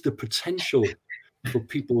is the potential for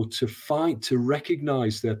people to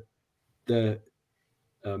recognize their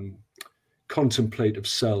contemplative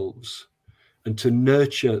selves, and to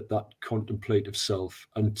nurture that contemplative self,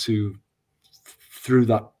 and to, through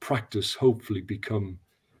that practice, hopefully become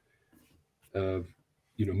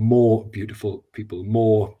more beautiful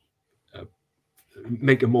people,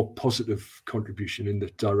 make a more positive contribution in the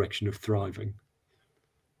direction of thriving.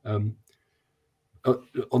 On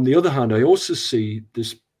the other hand, I also see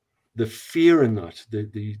the fear in that,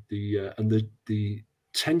 the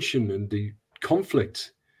tension and the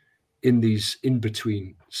conflict in these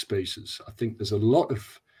in-between spaces. I think there's a lot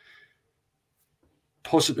of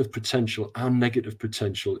positive potential and negative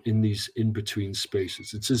potential in these in-between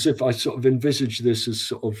spaces. It's as if I sort of envisage this as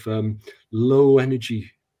sort of low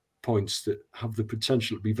energy points that have the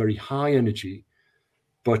potential to be very high energy,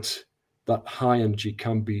 but that high energy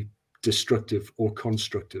can be destructive or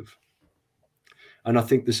constructive. And I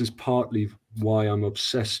think this is partly why I'm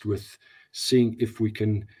obsessed with seeing if we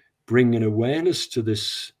can bring an awareness to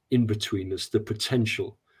this in-betweenness, the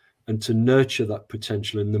potential, and to nurture that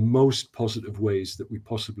potential in the most positive ways that we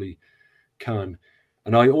possibly can.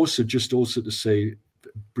 And I also to say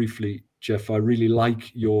briefly, Jeff, I really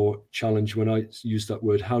like your challenge when I use that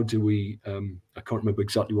word. How do we, I can't remember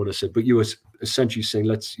exactly what I said, but you were essentially saying,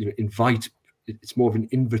 let's invite. It's more of an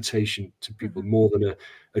invitation to people, more than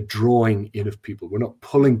a drawing in of people. We're not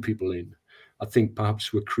pulling people in. I think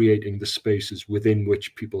perhaps we're creating the spaces within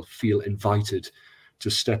which people feel invited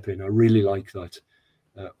to step in. I really like that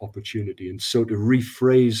opportunity. And so to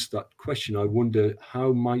rephrase that question, I wonder,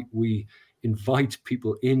 how might we invite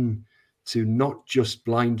people in to not just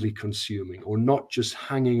blindly consuming, or not just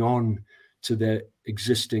hanging on to their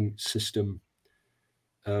existing system,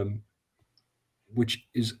 which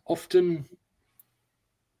is often,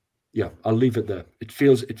 yeah, I'll leave it there. It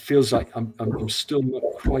feels like I'm still not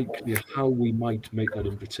quite clear how we might make that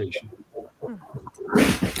invitation.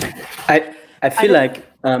 I feel like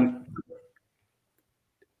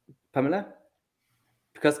Pamela,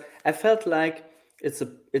 because I felt like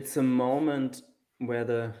it's a moment where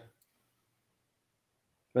the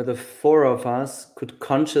four of us could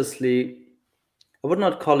consciously, I would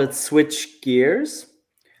not call it switch gears,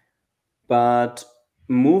 but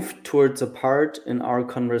move towards a part in our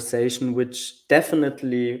conversation which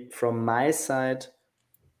definitely from my side,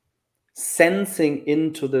 sensing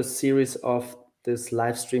into the series of this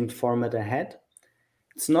live streamed format ahead,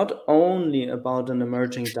 it's not only about an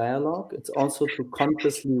emerging dialogue, it's also to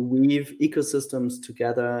consciously weave ecosystems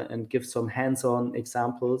together and give some hands-on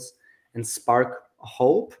examples and spark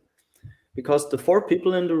hope, because the four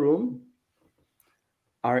people in the room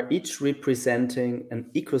are each representing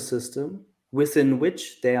an ecosystem within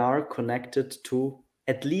which they are connected to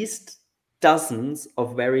at least dozens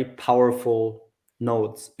of very powerful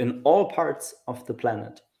nodes in all parts of the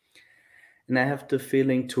planet. And I have the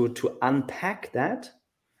feeling to unpack that,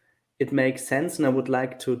 it makes sense. And I would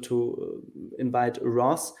like to invite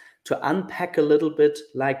Ross to unpack a little bit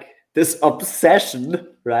like this obsession,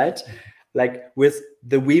 right? Like with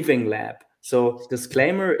the weaving lab. So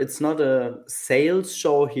disclaimer, it's not a sales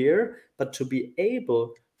show here, but to be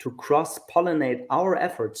able to cross-pollinate our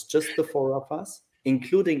efforts, just the four of us,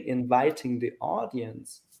 including inviting the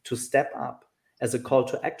audience to step up as a call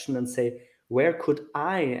to action and say, where could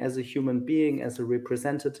I, as a human being, as a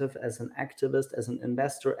representative, as an activist, as an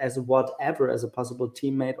investor, as whatever, as a possible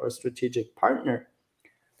teammate or strategic partner,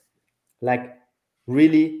 like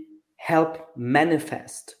really help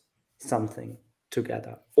manifest something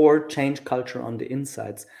together or change culture on the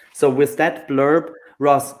insides? So with that blurb,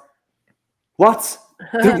 Ross, what's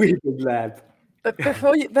the Weaving Lab? But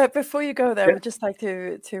before you go there, I would just like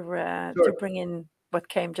to bring in what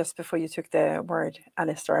came just before you took the word,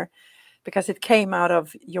 Alistair, because it came out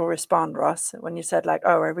of your response, Ross, when you said like,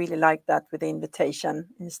 "Oh, I really like that with the invitation,"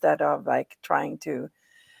 instead of like trying to,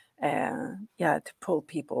 to pull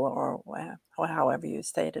people or however you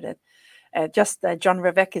stated it. John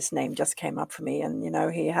Revecki's name just came up for me, and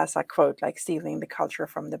he has a quote like stealing the culture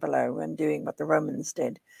from the below and doing what the Romans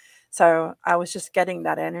did. So I was just getting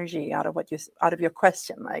that energy out of your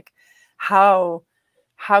question, like how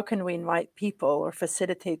can we invite people or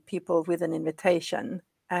facilitate people with an invitation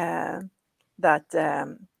that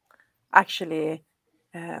actually,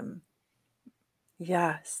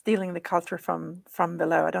 stealing the culture from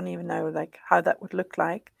below. I don't even know like how that would look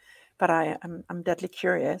like, but I'm deadly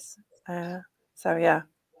curious. So yeah,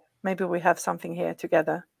 maybe we have something here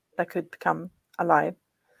together that could become alive.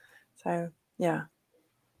 So yeah.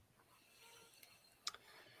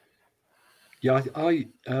 Yeah, I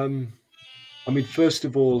mean, first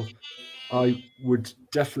of all, I would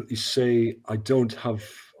definitely say I don't have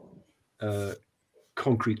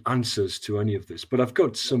concrete answers to any of this, but I've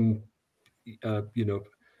got some,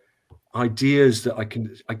 ideas that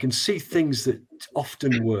I can see things that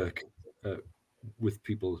often work with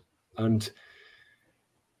people, and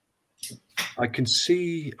I can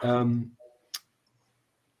see.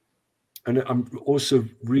 And I'm also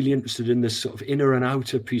really interested in this sort of inner and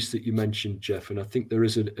outer piece that you mentioned, Jeff. And I think there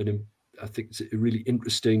is I think it's a really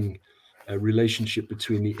interesting relationship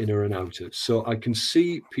between the inner and outer. So I can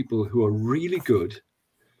see people who are really good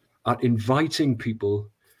at inviting people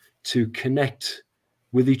to connect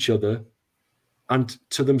with each other and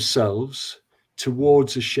to themselves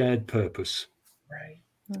towards a shared purpose. Right.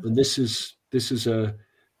 And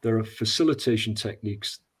there are facilitation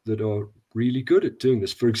techniques that are really good at doing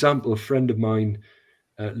this. For example, a friend of mine,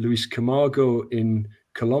 Luis Camargo in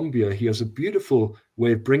Colombia, he has a beautiful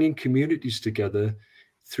way of bringing communities together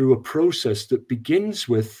through a process that begins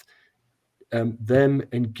with them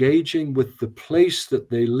engaging with the place that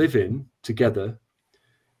they live in together,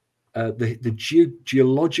 the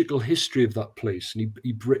geological history of that place. And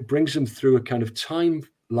he brings them through a kind of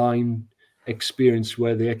timeline experience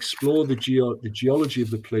where they explore the geology of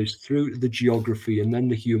the place through the geography and then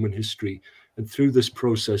the human history. And through this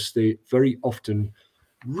process, they very often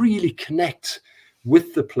really connect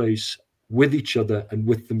with the place, with each other, and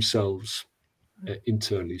with themselves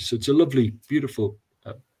internally. So it's a lovely, beautiful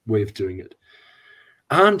way of doing it.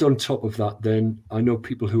 And on top of that, then I know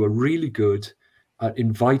people who are really good at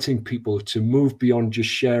inviting people to move beyond just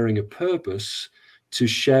sharing a purpose to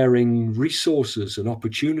sharing resources and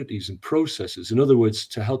opportunities and processes. In other words,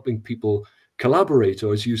 to helping people collaborate,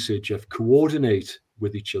 or as you say, Jeff, coordinate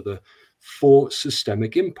with each other for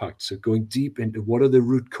systemic impact. So going deep into what are the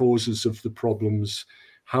root causes of the problems,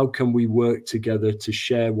 how can we work together to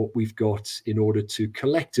share what we've got in order to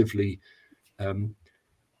collectively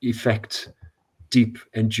effect deep,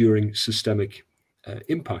 enduring systemic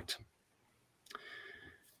impact.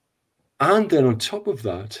 And then on top of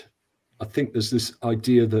that, I think there's this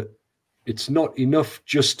idea that it's not enough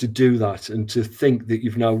just to do that and to think that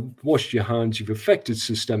you've now washed your hands, you've affected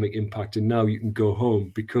systemic impact, and now you can go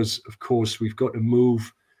home, because, of course, we've got to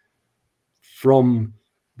move from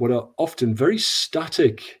what are often very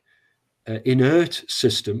static, inert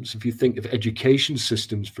systems. If you think of education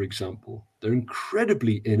systems, for example, they're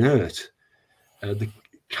incredibly inert. The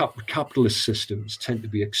capitalist systems tend to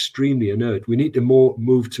be extremely inert. We need to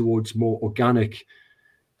move towards more organic,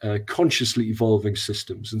 consciously evolving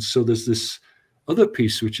systems. And so there's this other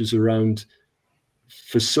piece which is around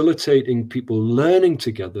facilitating people learning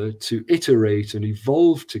together to iterate and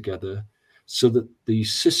evolve together so that the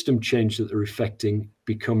system change that they're effecting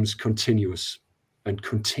becomes continuous and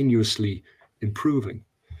continuously improving.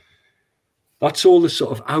 That's all the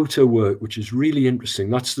sort of outer work, which is really interesting.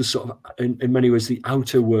 That's the sort of, in many ways, the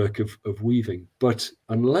outer work of weaving. But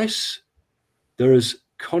unless there is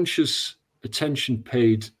conscious attention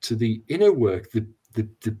paid to the inner work, the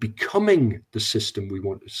becoming the system we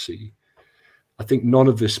want to see, I think none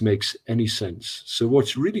of this makes any sense. So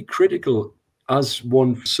what's really critical as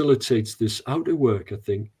one facilitates this outer work, I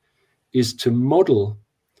think, is to model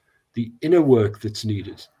the inner work that's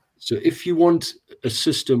needed. So if you want a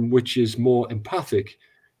system which is more empathic,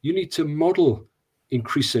 you need to model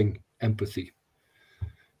increasing empathy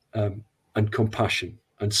and compassion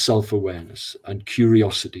and self-awareness and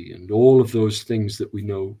curiosity and all of those things that we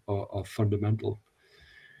know are fundamental.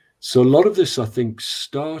 So a lot of this, I think,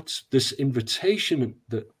 starts, this invitation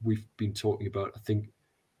that we've been talking about, I think,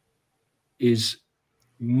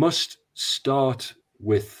 must start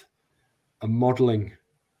with a modeling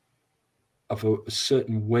of a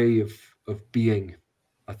certain way of being,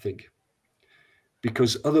 I think.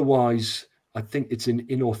 Because otherwise, I think it's an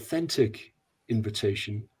inauthentic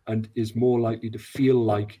invitation and is more likely to feel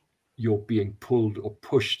like you're being pulled or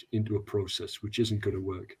pushed into a process, which isn't going to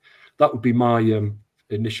work. That would be my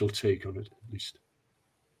initial take on it, at least.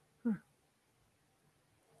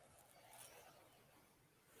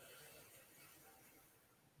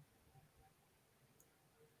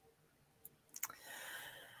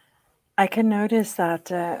 I can notice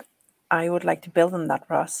that I would like to build on that,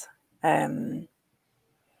 Ross. And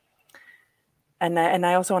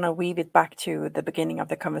I also want to weave it back to the beginning of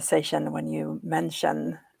the conversation when you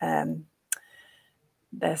mention the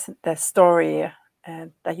story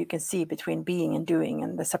that you can see between being and doing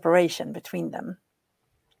and the separation between them.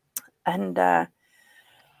 And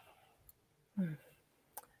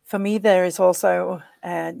for me, there is also,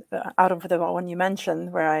 out of the one you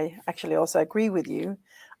mentioned, where I actually also agree with you,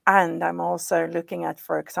 and I'm also looking at,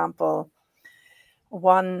 for example,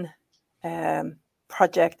 one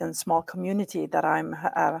project and small community that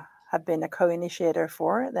have been a co-initiator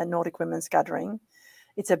for, the Nordic Women's Gathering.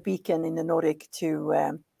 It's a beacon in the Nordic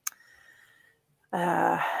to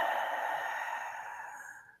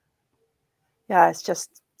it's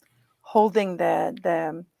just holding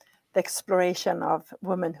the exploration of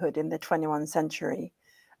womanhood in the 21st century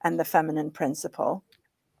and the feminine principle.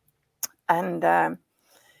 And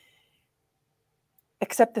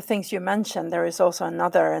except the things you mentioned, there is also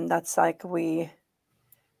another, and that's like we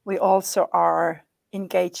also are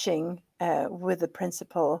engaging with the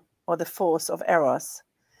principle or the force of Eros.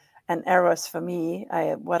 And Eros, for me,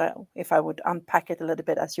 if I would unpack it a little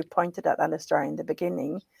bit, as you pointed at, Alistair, in the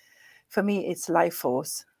beginning, for me, it's life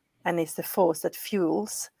force, and it's the force that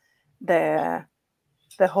fuels the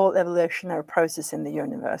whole evolutionary process in the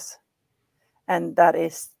universe, and that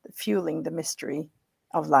is fueling the mystery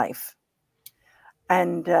of life.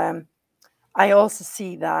 And I also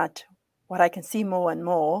see that what I can see more and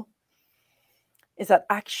more is that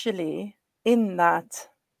actually in that,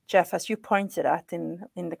 Jeff, as you pointed at in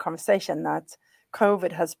the conversation, that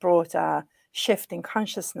COVID has brought a shift in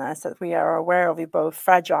consciousness, that we are aware of, we're both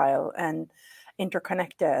fragile and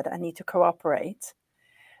interconnected and need to cooperate,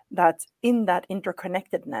 that in that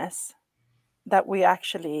interconnectedness, that we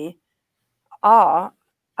actually are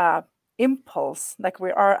impulse, like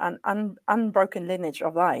we are an unbroken lineage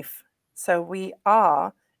of life. So we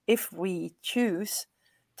are, if we choose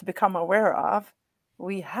to become aware of,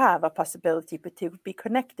 we have a possibility to be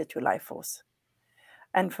connected to life force.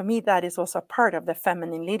 And for me, that is also part of the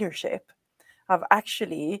feminine leadership, of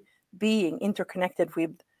actually being interconnected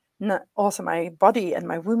with also my body and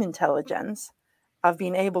my womb intelligence, of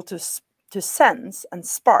being able to sense and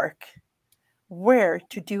spark where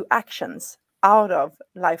to do actions out of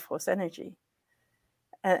life force energy,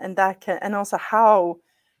 and that can, and also how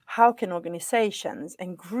how can organizations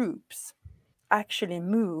and groups actually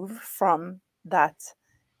move from that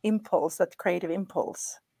impulse, that creative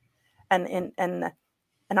impulse? And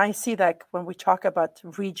I see that when we talk about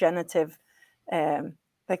regenerative,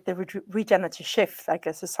 like the regenerative shift, like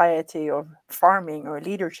a society or farming or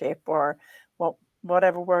leadership or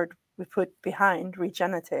whatever word we put behind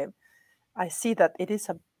regenerative, I see that it is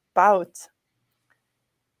about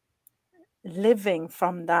living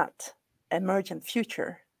from that emergent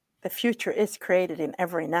future. The future is created in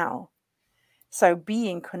every now. So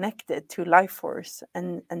being connected to life force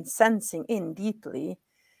and sensing in deeply,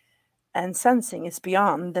 and sensing is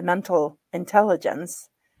beyond the mental intelligence,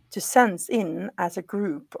 to sense in as a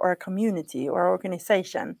group or a community or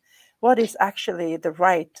organization, what is actually the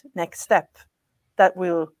right next step that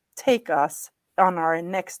will take us on our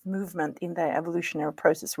next movement in the evolutionary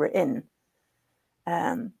process we're in.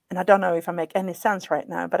 And I don't know if I make any sense right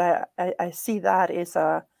now, but I see that is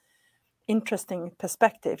a interesting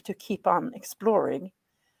perspective to keep on exploring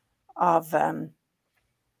of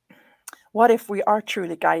what if we are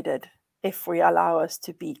truly guided, if we allow us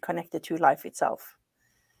to be connected to life itself.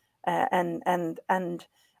 And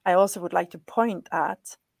I also would like to point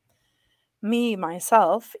at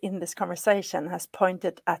myself in this conversation has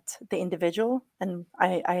pointed at the individual, and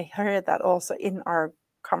I heard that also in our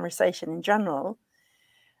conversation in general.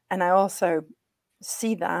 And I also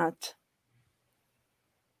see that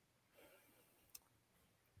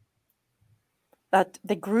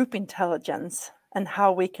the group intelligence and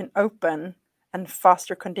how we can open and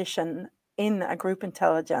foster condition in a group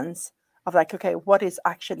intelligence of like, okay, what is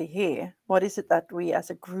actually here? What is it that we as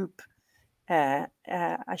a group, a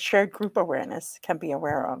shared group awareness can be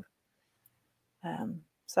aware of?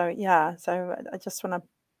 So I just want to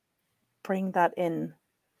bring that in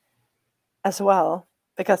as well,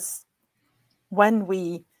 because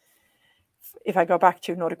if I go back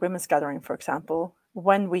to Nordic Women's Gathering, for example,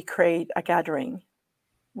 when we create a gathering,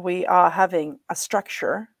 we are having a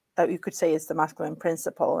structure that you could say is the masculine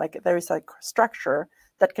principle. Like there is a structure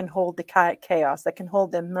that can hold the chaos, that can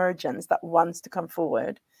hold the emergence that wants to come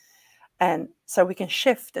forward. And so we can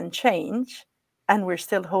shift and change, and we're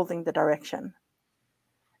still holding the direction.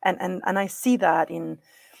 And I see that in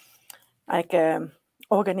like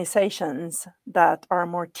organizations that are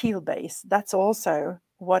more teal-based. That's also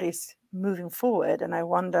what is moving forward. And I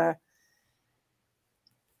wonder,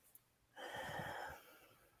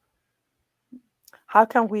 how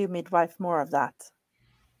can we midwife more of that?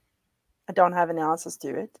 I don't have any answers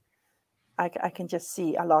to it. I can just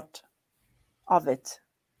see a lot of it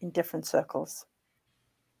in different circles.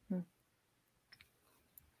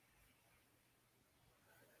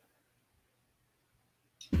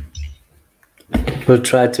 We'll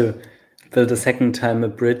try to build a second time a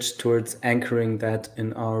bridge towards anchoring that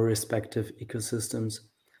in our respective ecosystems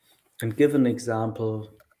and give an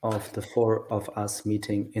example of the four of us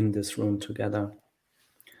meeting in this room together.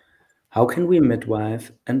 How can we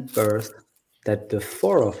midwife and birth that the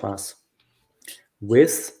four of us,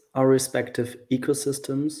 with our respective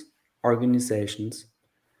ecosystems, organizations,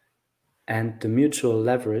 and the mutual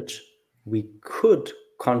leverage, we could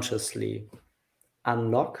consciously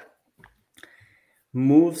unlock,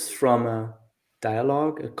 moves from a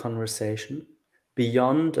dialogue, a conversation,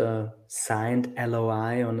 beyond a signed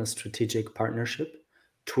LOI on a strategic partnership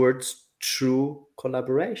towards true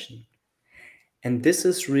collaboration. And this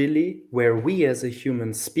is really where we as a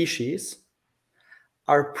human species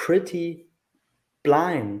are pretty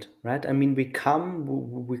blind, right? I mean, we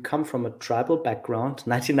come from a tribal background.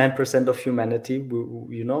 99% of humanity,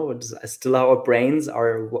 it's still our brains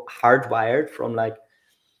are hardwired from like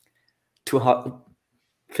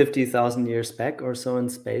 50,000 years back or so in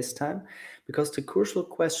space time. Because the crucial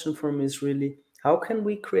question for me is really, how can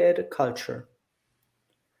we create a culture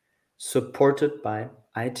supported by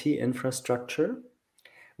IT infrastructure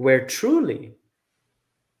where truly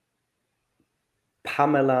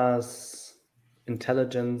Pamela's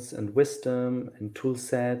intelligence and wisdom and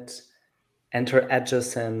toolset and her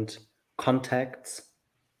adjacent contacts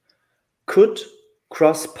could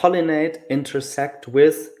cross-pollinate, intersect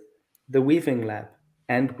with the Weaving Lab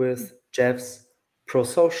and with Jeff's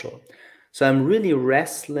Prosocial. So I'm really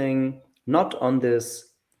wrestling not on this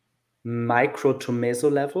micro to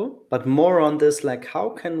meso level, but more on this, like, how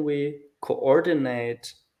can we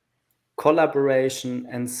coordinate collaboration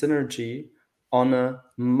and synergy on a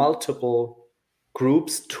multiple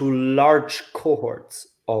groups to large cohorts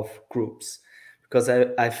of groups? Because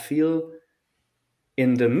I feel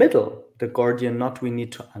in the middle, the Gordian knot we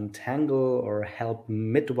need to untangle or help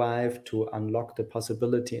midwife to unlock the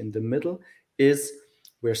possibility in the middle is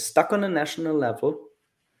we're stuck on a national level,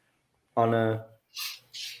 on a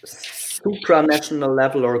supranational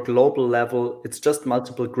level or global level, it's just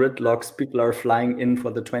multiple gridlocks. People are flying in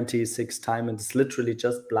for the 26th time, and it's literally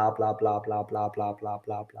just blah, blah, blah, blah, blah, blah, blah,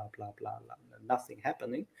 blah, blah, blah, blah, nothing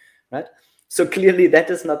happening, right? So clearly that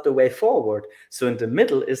is not the way forward. So in the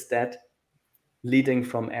middle is that leading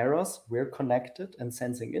from errors, we're connected and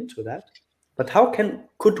sensing into that. But how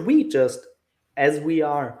could we just, as we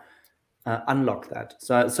are, unlock that?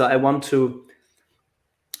 So I want to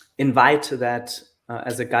invite that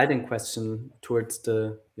as a guiding question towards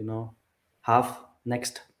the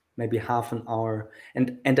maybe half an hour,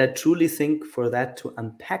 and I truly think for that to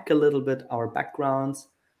unpack a little bit our backgrounds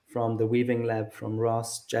from the Weaving Lab, from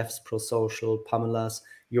Ross, Jeff's Prosocial, Pamela's,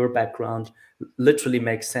 your background literally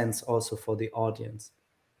makes sense also for the audience.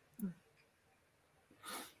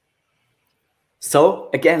 So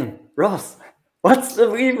again, Ross, what's the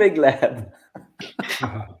Weaving Lab?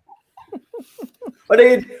 What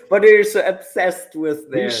are you so obsessed with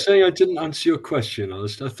there? You say I didn't answer your question,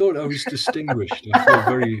 Alistair. I thought I was distinguished. I feel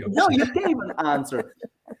very upset. No, you gave an answer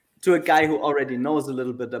to a guy who already knows a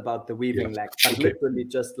little bit about the Weaving Lab, but literally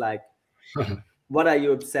just like, what are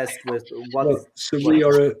you obsessed with?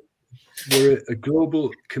 We're a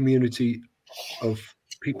global community of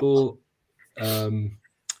people,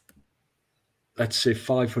 let's say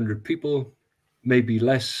 500 people, maybe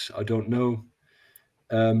less, I don't know,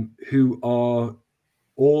 who are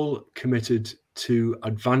all committed to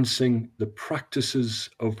advancing the practices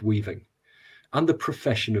of weaving and the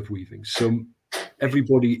profession of weaving. So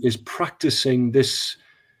everybody is practicing this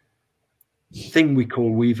thing we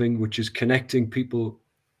call weaving, which is connecting people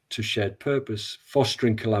to shared purpose,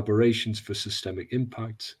 fostering collaborations for systemic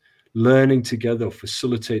impact, learning together, or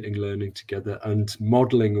facilitating learning together, and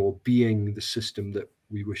modeling or being the system that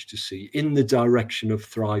we wish to see in the direction of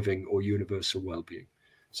thriving or universal well-being.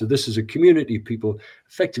 So this is a community of people,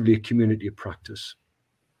 effectively a community of practice.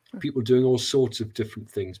 People doing all sorts of different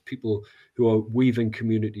things. People who are weaving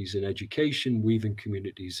communities in education, weaving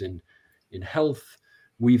communities in health,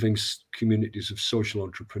 weaving communities of social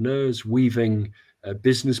entrepreneurs, weaving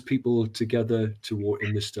business people together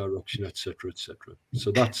in this direction, etc., etc.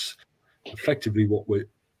 So that's effectively what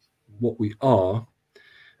we are.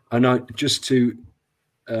 And just to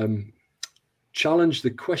challenge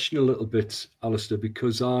the question a little bit, Alistair,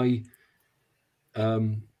 because I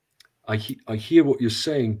hear what you're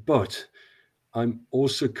saying, but I'm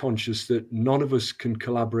also conscious that none of us can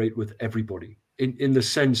collaborate with everybody in the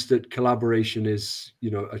sense that collaboration is,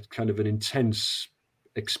 a kind of an intense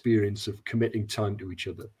experience of committing time to each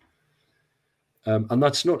other. And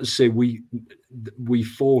that's not to say we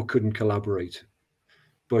four couldn't collaborate,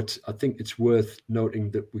 but I think it's worth noting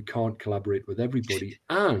that we can't collaborate with everybody.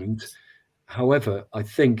 And however, I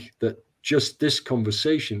think that just this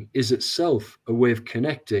conversation is itself a way of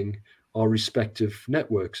connecting our respective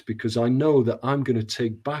networks, because I know that I'm going to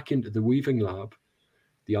take back into the Weaving Lab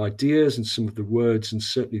the ideas and some of the words and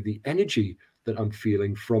certainly the energy that I'm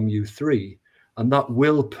feeling from you three, and that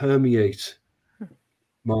will permeate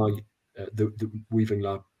my the Weaving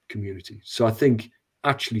Lab community. So I think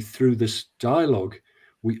actually through this dialogue,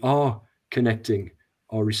 we are connecting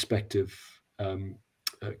our respective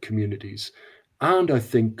communities. And I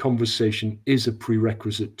think conversation is a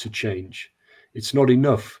prerequisite to change. It's not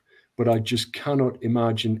enough, but I just cannot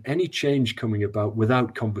imagine any change coming about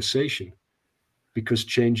without conversation, because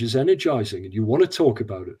change is energizing and you want to talk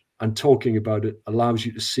about it. And talking about it allows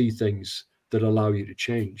you to see things that allow you to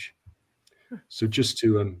change. So just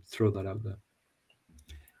to throw that out there.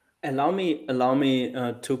 Allow me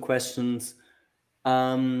 2 questions.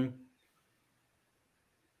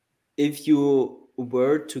 If you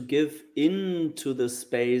were to give into the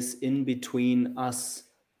space in between us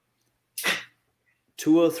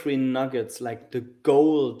 2 or 3 nuggets, like the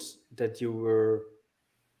gold that you were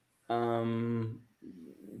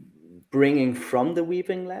bringing from the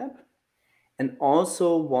Weaving Lab, and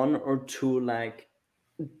also 1 or 2 like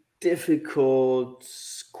difficult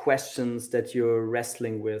questions that you're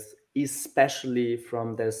wrestling with, especially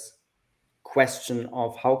from this question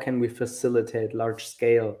of how can we facilitate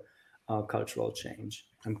large-scale cultural change.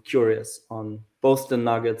 I'm curious on both the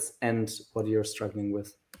nuggets and what you're struggling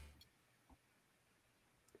with.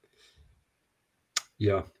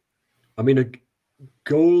 Yeah, I mean,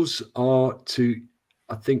 goals are to,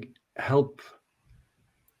 I think, help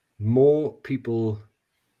more people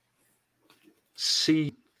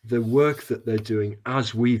see the work that they're doing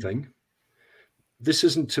as weaving. This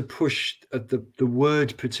isn't to push at the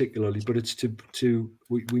word particularly, but it's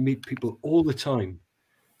we meet people all the time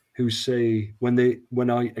who say, when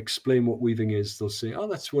I explain what weaving is, they'll say, "Oh,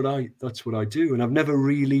 that's what I do," and I've never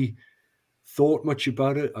really thought much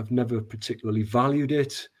about it. I've never particularly valued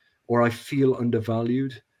it, or I feel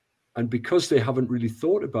undervalued. And because they haven't really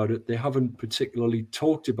thought about it, they haven't particularly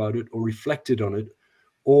talked about it or reflected on it,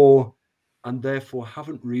 and therefore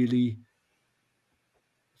haven't really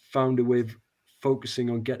found a way of focusing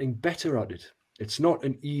on getting better at it. It's not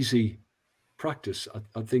an easy practice.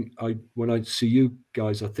 I think when I see you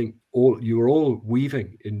guys, I think you're all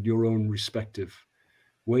weaving in your own respective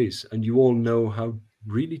ways, and you all know how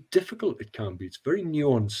really difficult it can be. It's very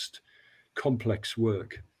nuanced, complex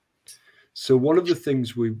work. So one of the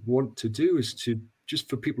things we want to do is to just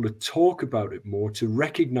for people to talk about it more, to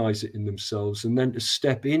recognize it in themselves, and then to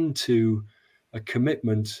step into a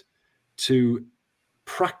commitment to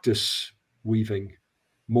practice weaving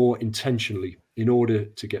more intentionally in order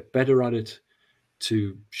to get better at it,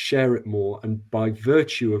 to share it more, and by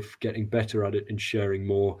virtue of getting better at it and sharing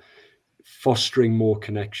more, fostering more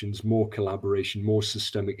connections, more collaboration, more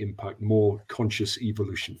systemic impact, more conscious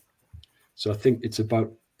evolution. So I think it's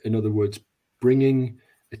about, in other words, bringing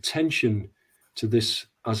attention to this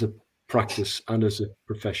as a practice and as a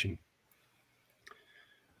profession.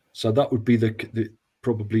 So that would be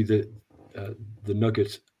probably the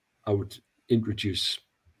nugget I would introduce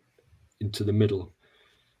into the middle.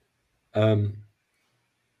 There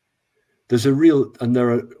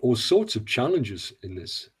are all sorts of challenges in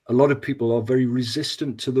this. A lot of people are very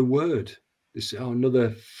resistant to the word. They say, oh,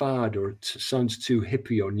 another fad, or it sounds too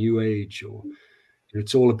hippie or new age, or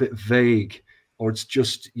it's all a bit vague, or it's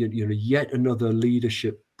just yet another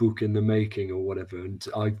leadership book in the making or whatever. And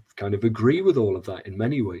I kind of agree with all of that in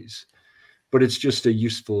many ways, but it's just a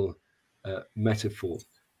useful metaphor.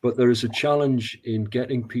 But there is a challenge in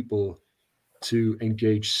getting people to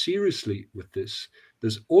engage seriously with this.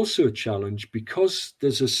 There's also a challenge because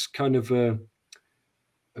there's this kind of a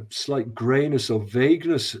slight grayness or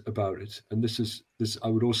vagueness about it. And this I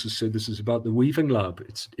would also say this is about the Weaving Lab.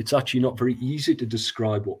 It's actually not very easy to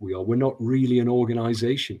describe what we are. We're not really an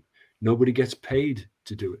organization. Nobody gets paid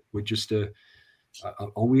to do it. We're just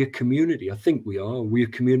are we a community? I think we are. Are we a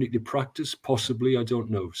community practice? Possibly, I don't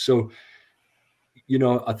know. So,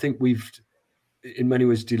 I think we've in many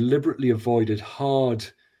ways deliberately avoided hard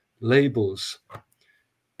labels,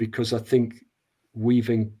 because I think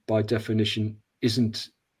weaving by definition isn't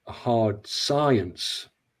a hard science,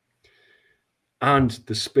 and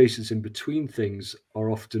the spaces in between things are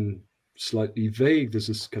often slightly vague. There's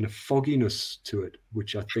this kind of fogginess to it,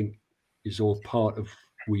 which I think is all part of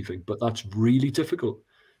weaving, but that's really difficult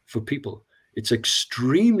for people. It's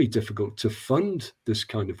extremely difficult to fund this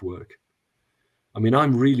kind of work. I mean,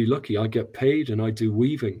 I'm really lucky. I get paid and I do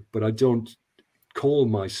weaving, but I don't call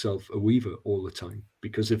myself a weaver all the time,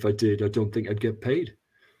 because if I did, I don't think I'd get paid.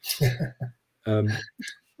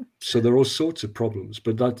 So there are all sorts of problems,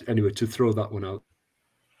 but that, anyway, to throw that one out.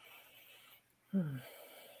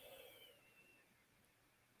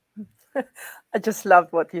 I just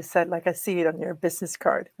loved what you said. Like, I see it on your business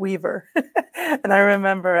card, Weaver. And I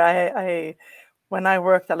remember when I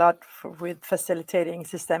worked a lot with facilitating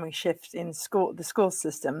systemic shift in the school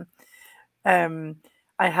system, I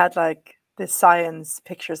had like the science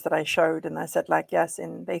pictures that I showed, and I said, like, yes,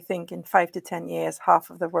 they think in 5 to 10 years, half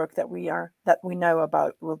of the work that we know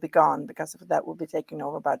about will be gone, because of that will be taken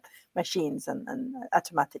over by machines and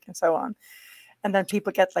automatic and so on. And then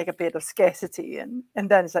people get like a bit of scarcity, and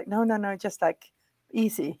then it's like, no, just like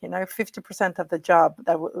easy, 50% of the job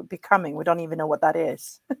that will be coming, we don't even know what that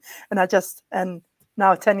is. and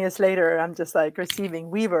now 10 years later, I'm just like receiving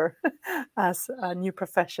Weaver as a new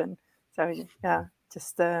profession. So yeah,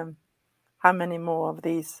 just how many more of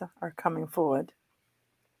these are coming forward?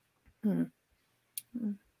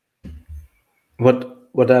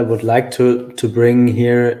 What I would like to bring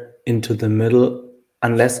here into the middle,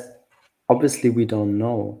 unless obviously we don't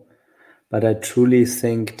know, but I truly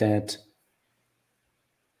think that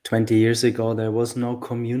 20 years ago there was no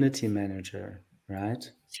community manager, right?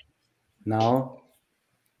 Now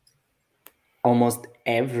almost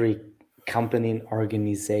every company and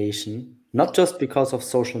organization, not just because of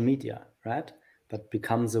social media, right, but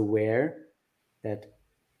becomes aware that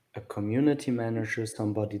a community manager is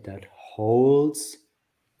somebody that holds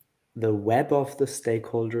the web of the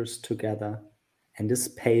stakeholders together and is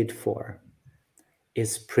paid for,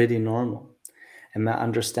 is pretty normal. And my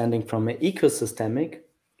understanding from an ecosystemic,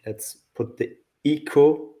 let's put the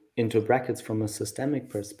eco into brackets from a systemic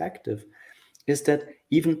perspective, is that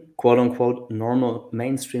even quote unquote normal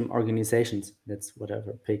mainstream organizations, that's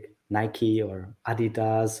whatever, pick Nike or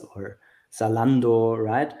Adidas or Zalando,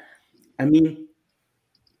 right? I mean,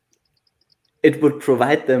 it would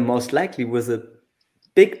provide them most likely with a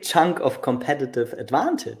big chunk of competitive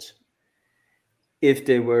advantage. if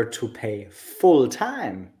they were to pay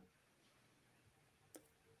full-time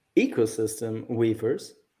ecosystem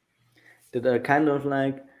weavers that are kind of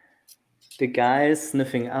like the guys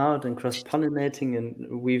sniffing out and cross-pollinating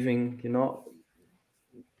and weaving,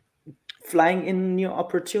 flying in new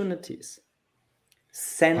opportunities,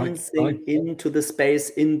 sensing into the space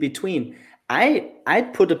in between.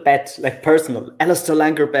 I'd put a bet, like personal, Alistair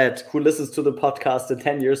Langer bet, who listens to the podcast in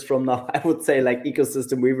 10 years from now, I would say like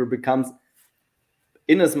ecosystem weaver becomes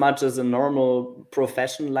in as much as a normal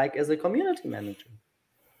profession, like as a community manager.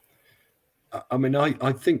 I mean,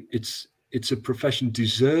 I think it's a profession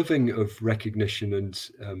deserving of recognition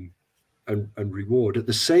and reward. At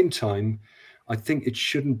the same time, I think it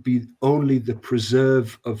shouldn't be only the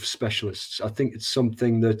preserve of specialists. I think it's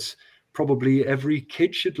something that probably every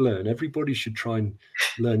kid should learn. Everybody should try and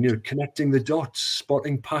learn, connecting the dots,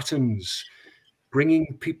 spotting patterns,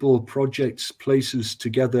 bringing people, projects, places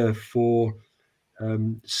together for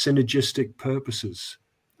synergistic purposes.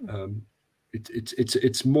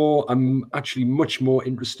 It's more, I'm actually much more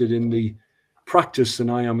interested in the practice than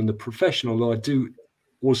I am in the profession, although I do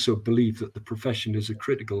also believe that the profession is a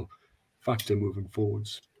critical factor moving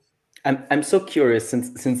forwards. I'm so curious,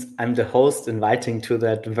 since I'm the host inviting to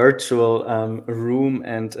that virtual room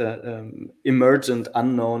and emergent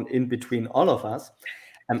unknown in between all of us.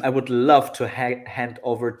 I would love to hand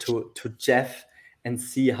over to Jeff and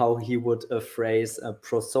see how he would phrase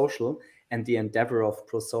Prosocial and the endeavor of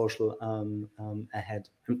Prosocial ahead.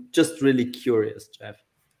 I'm just really curious, Jeff.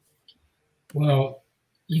 Well,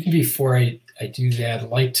 even before I do that, I'd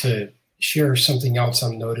like to share something else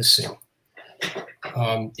I'm noticing.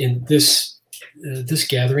 In this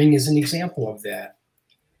gathering is an example of that.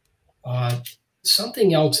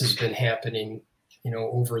 Something else has been happening,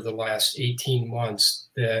 over the last 18 months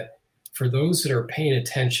that for those that are paying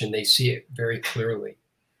attention, they see it very clearly.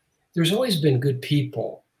 There's always been good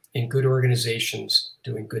people in good organizations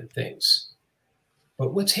doing good things.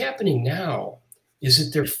 But what's happening now is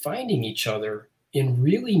that they're finding each other in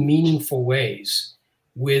really meaningful ways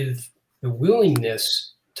with the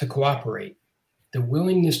willingness to cooperate, the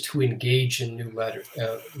willingness to engage in new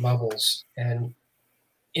levels. And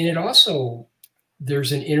it also,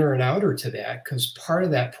 there's an inner and outer to that, because part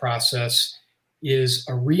of that process is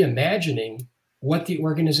a reimagining what the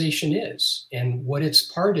organization is and what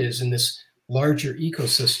its part is in this larger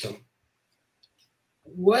ecosystem.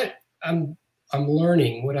 What I'm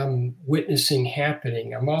learning, what I'm witnessing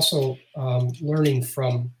happening, I'm also learning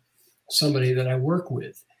from somebody that I work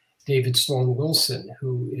with, David Sloan Wilson,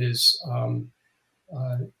 who is,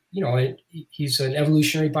 he's an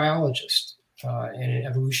evolutionary biologist and an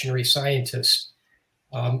evolutionary scientist.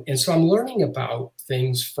 And so I'm learning about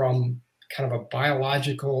things from kind of a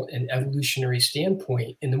biological and evolutionary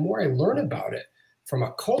standpoint. And the more I learn about it from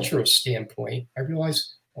a cultural standpoint, I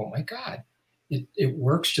realize, oh my God, it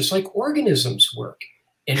works just like organisms work.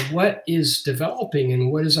 And what is developing and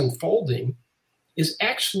what is unfolding is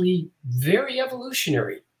actually very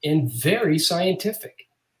evolutionary and very scientific.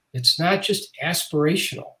 It's not just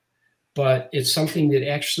aspirational, but it's something that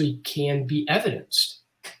actually can be evidenced.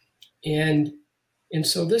 And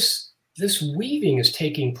so this weaving is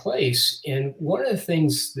taking place. And one of the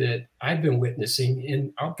things that I've been witnessing,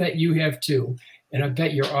 and I'll bet you have too, and I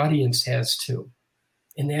bet your audience has too,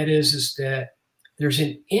 and that is that there's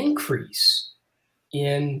an increase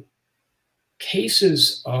in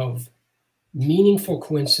cases of meaningful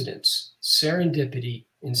coincidence, serendipity,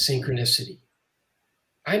 and synchronicity.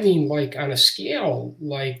 I mean, like on a scale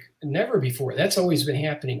like never before. That's always been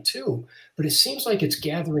happening too, but it seems like it's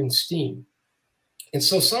gathering steam. And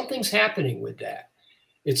so something's happening with that.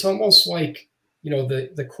 It's almost like,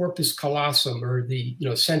 the corpus callosum, or the,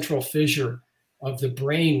 central fissure of the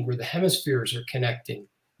brain where the hemispheres are connecting.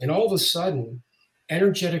 And all of a sudden,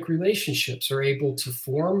 energetic relationships are able to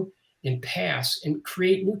form and pass and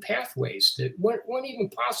create new pathways that weren't even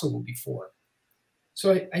possible before.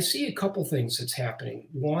 So I see a couple things that's happening.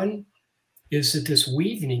 One is that this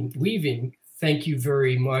weaving, thank you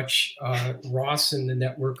very much, Ross and the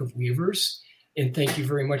network of weavers. And thank you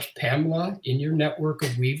very much, Pamela, in your network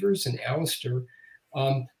of weavers, and Alistair.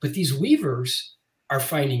 But these weavers are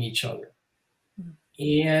finding each other.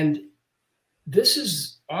 And this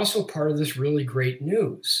is also part of this really great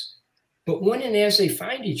news. But when and as they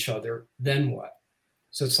find each other, then what?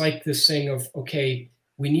 So it's like this thing of, okay,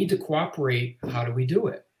 we need to cooperate. How do we do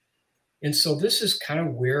it? And so this is kind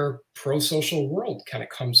of where Prosocial world kind of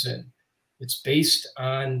comes in. It's based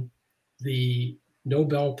on the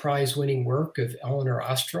Nobel Prize winning work of Elinor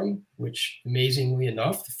Ostrom, which amazingly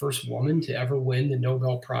enough, the first woman to ever win the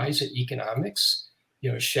Nobel Prize in economics,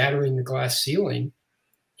 shattering the glass ceiling.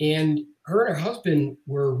 And her and her husband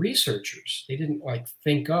were researchers. They didn't like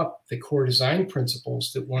think up the core design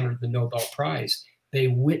principles that won her the Nobel Prize. They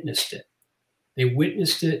witnessed it. They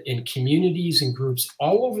witnessed it in communities and groups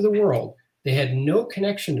all over the world. They had no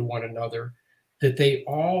connection to one another, that they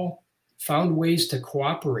all found ways to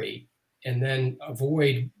cooperate and then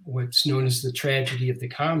avoid what's known as the tragedy of the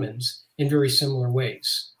commons in very similar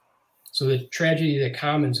ways. So the tragedy of the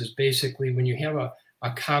commons is basically when you have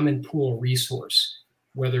a common pool resource,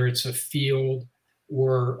 whether it's a field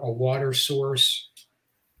or a water source,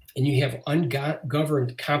 and you have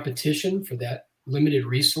ungoverned competition for that limited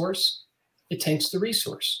resource, it taints the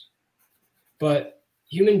resource. But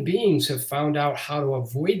human beings have found out how to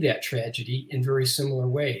avoid that tragedy in very similar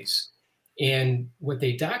ways. And what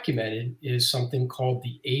they documented is something called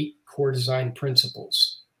the 8 core design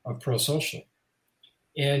principles of Prosocial.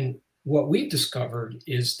 And what we've discovered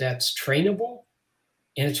is that's trainable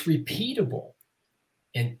and it's repeatable.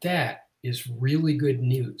 And that is really good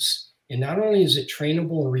news. And not only is it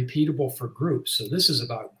trainable and repeatable for groups, so this is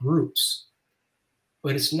about groups,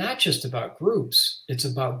 but it's not just about groups, it's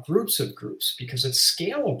about groups of groups, because it's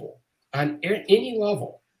scalable on any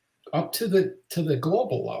level, up to the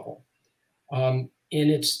global level. And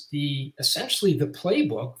it's essentially the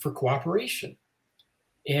playbook for cooperation.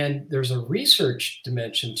 And there's a research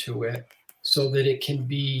dimension to it so that it can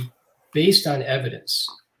be based on evidence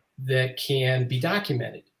that can be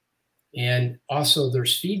documented. And also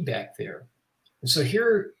there's feedback there. And so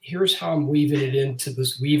here's how I'm weaving it into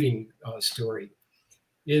this weaving story,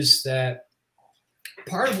 is that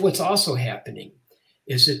part of what's also happening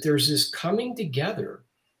is that there's this coming together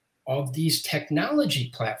of these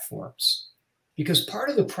technology platforms. Because part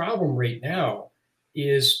of the problem right now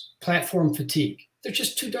is platform fatigue. There's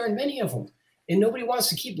just too darn many of them. And nobody wants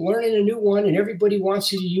to keep learning a new one, and everybody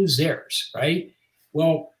wants you to use theirs, right?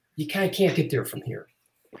 Well, you kind of can't get there from here.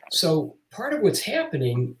 So part of what's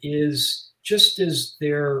happening is, just as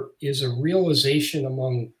there is a realization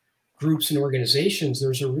among groups and organizations,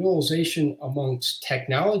 there's a realization amongst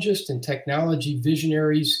technologists and technology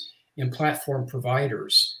visionaries and platform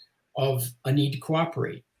providers of a need to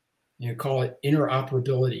cooperate. You call it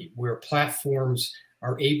interoperability, where platforms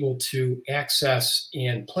are able to access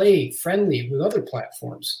and play friendly with other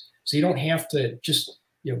platforms. So you don't have to just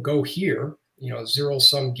go here,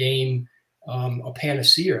 zero-sum game, a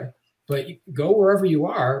panacea, but you go wherever you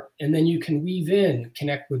are, and then you can weave in,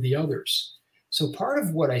 connect with the others. So part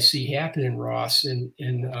of what I see happening, Ross, and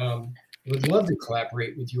would love to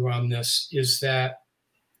collaborate with you on this, is that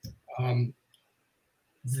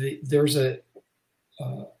there's a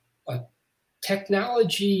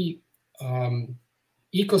technology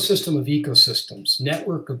ecosystem of ecosystems,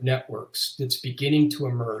 network of networks that's beginning to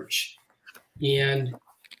emerge. And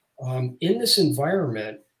in this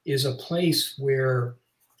environment is a place where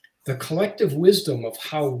the collective wisdom of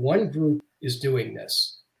how one group is doing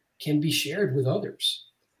this can be shared with others,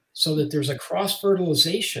 so that there's a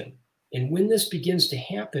cross-fertilization. And when this begins to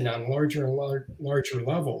happen on larger and larger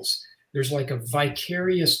levels, there's like a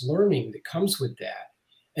vicarious learning that comes with that.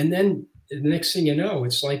 And then the next thing you know,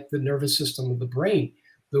 it's like the nervous system of the brain.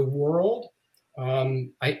 The world,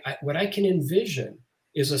 what I can envision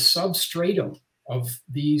is a substratum of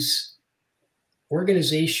these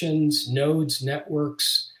organizations, nodes,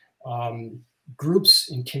 networks,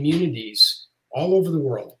 groups, and communities all over the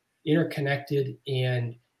world, interconnected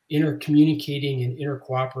and intercommunicating and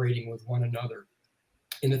intercooperating with one another.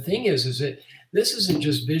 And the thing is that this isn't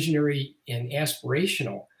just visionary and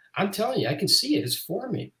aspirational. I'm telling you, I can see it. It's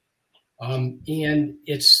forming. And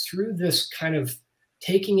it's through this kind of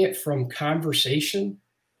taking it from conversation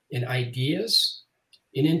and ideas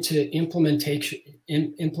and into implementation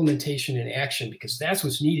and action, because that's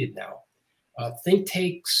what's needed now. Think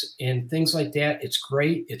tanks and things like that, it's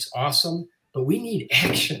great, it's awesome, but we need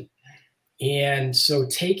action. And so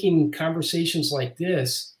taking conversations like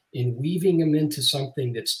this and weaving them into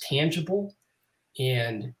something that's tangible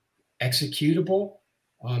and executable,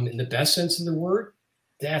 in the best sense of the word,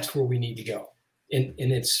 that's where we need to go. And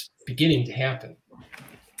it's beginning to happen.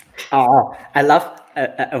 Oh,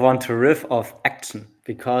 I want to riff off action,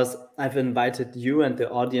 because I've invited you and the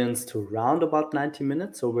audience to round about 90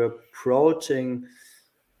 minutes. So we're approaching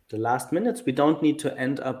the last minutes. We don't need to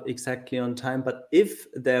end up exactly on time, but if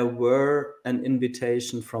there were an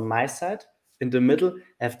invitation from my side in the middle,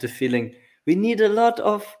 I have the feeling we need a lot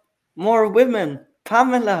of more women.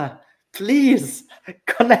 Pamela, please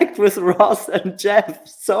connect with Ross and Jeff.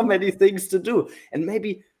 So many things to do. And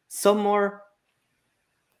maybe some more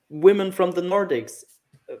women from the Nordics.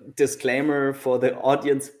 Disclaimer for the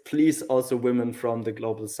audience, please, also women from the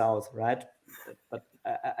global south, right? But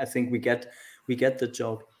I think we get the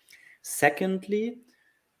joke. Secondly,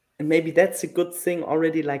 and maybe that's a good thing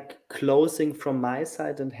already, like closing from my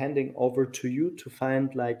side and handing over to you to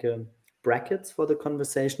find like brackets for the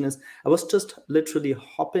conversation, is I was just literally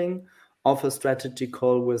hopping off a strategy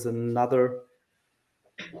call with another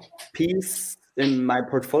piece in my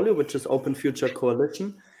portfolio, which is Open Future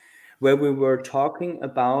Coalition, where we were talking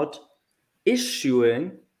about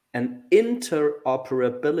issuing an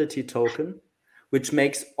interoperability token, which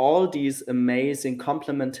makes all these amazing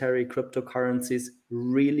complementary cryptocurrencies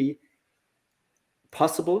really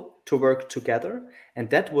possible to work together. And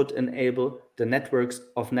that would enable the networks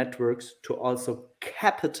of networks to also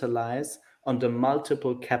capitalize on the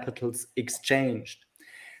multiple capitals exchanged.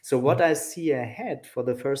 So what I see ahead for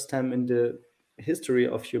the first time in the history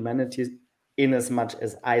of humanity, in as much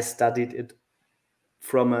as I studied it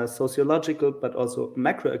from a sociological but also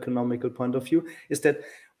macroeconomical point of view, is that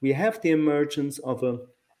we have the emergence of a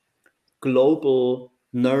global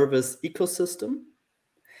nervous ecosystem,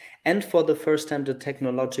 and for the first time the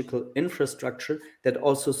technological infrastructure that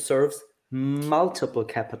also serves multiple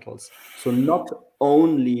capitals. So not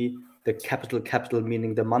only the capital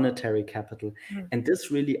meaning the monetary capital. And this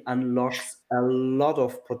really unlocks a lot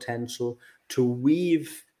of potential to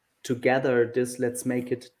weave together this, let's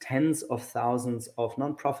make it tens of thousands of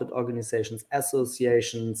nonprofit organizations,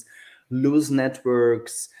 associations, loose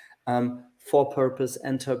networks, for-purpose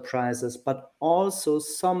enterprises, but also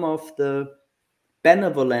some of the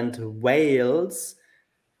benevolent whales,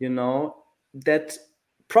 that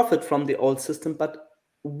profit from the old system but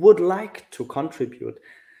would like to contribute.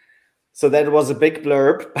 So that was a big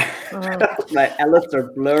blurb. My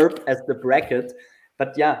Alistair blurb as the bracket.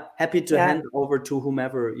 But yeah, happy to hand over to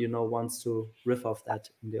whomever wants to riff off that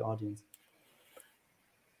in the audience.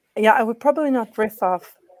 Yeah, I would probably not riff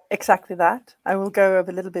off exactly that. I will go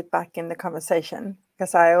a little bit back in the conversation,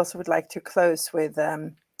 because I also would like to close with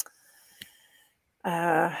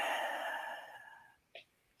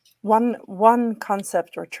one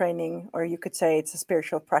concept or training, or you could say it's a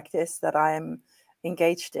spiritual practice that I am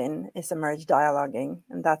engaged in, is emerge dialoguing.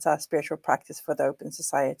 And that's our spiritual practice for the open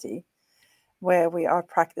society, where we are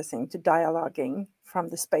practicing to dialoguing from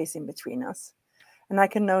the space in between us. And I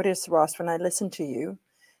can notice, Ross, when I listen to you,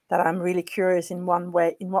 that I'm really curious in what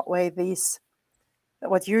way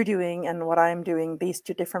what you're doing and what I'm doing, these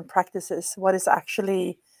two different practices, what is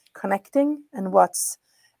actually connecting and what's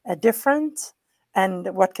different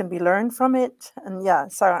and what can be learned from it. And yeah,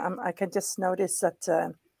 so I can just notice that,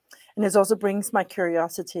 and this also brings my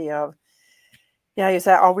curiosity of, you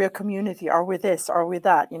say, are we a community? Are we this? Are we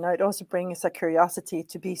that? It also brings a curiosity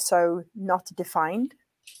to be so not defined.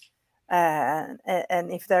 And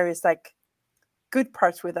if there is like good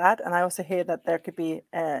parts with that, and I also hear that there could be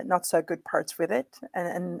not so good parts with it,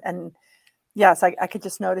 and yes, I could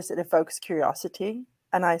just notice it evokes curiosity.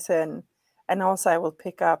 And I said, and also I will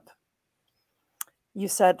pick up, you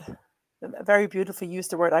said very beautifully,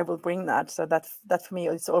 used the word, I will bring that. So that for me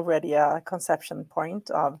is already a conception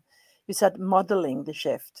point of, you said modeling the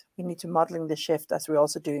shift. We need to modeling the shift as we're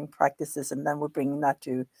also doing practices, and then we're bringing that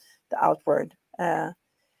to the outward.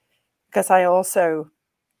 Because I also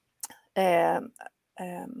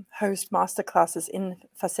host masterclasses in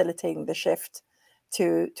facilitating the shift,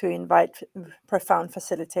 to invite profound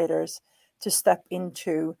facilitators to step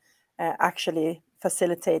into actually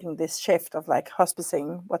facilitating this shift of like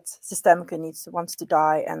hospicing what systemically wants to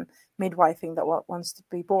die, and midwifing that what wants to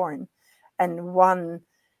be born. And one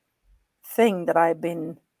thing that I've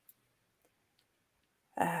been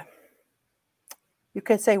you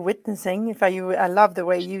could say witnessing, I love the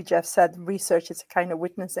way you, Jeff, said research is a kind of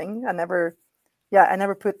witnessing. I never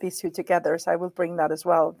put these two together, so I will bring that as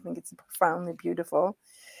well. I think it's profoundly beautiful.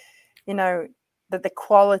 That the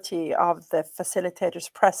quality of the facilitator's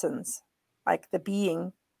presence, like the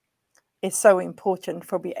being, is so important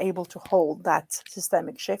for being able to hold that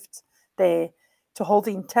systemic shift, to hold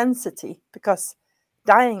the intensity, because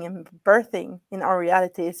dying and birthing in our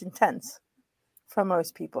reality is intense for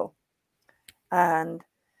most people. And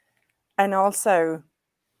also,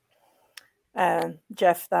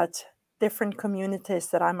 Jeff, that different communities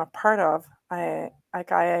that I'm a part of,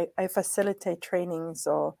 I facilitate trainings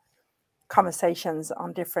or conversations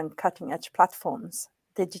on different cutting edge platforms,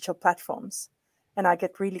 digital platforms. And I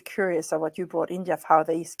get really curious of what you brought in, Jeff, how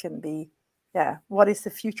these can be, what is the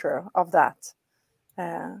future of that?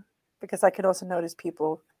 Because I can also notice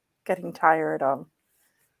people getting tired of,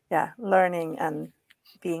 learning and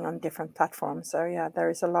being on different platforms. So there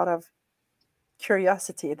is a lot of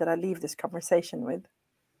curiosity that I leave this conversation with.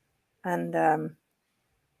 And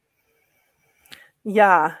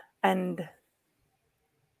and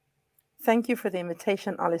thank you for the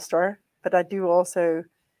invitation, Alistair. But I do also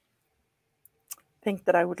think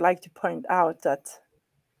that I would like to point out that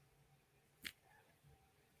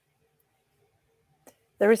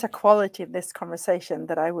there is a quality of this conversation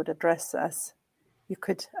that I would address as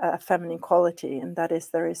a feminine quality, and that is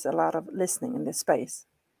there is a lot of listening in this space.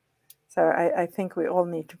 So I think we all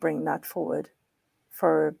need to bring that forward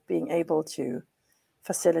for being able to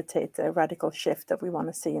facilitate the radical shift that we want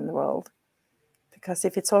to see in the world. Because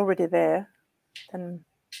if it's already there, then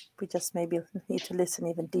we just maybe need to listen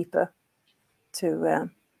even deeper to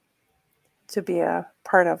be a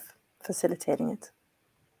part of facilitating it.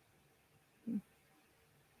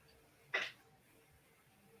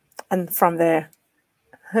 And from there,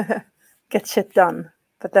 get shit done.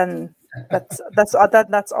 But then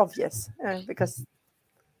that's obvious because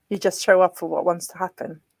you just show up for what wants to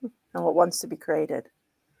happen and what wants to be created.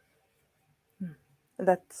 And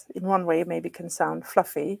that, in one way, maybe can sound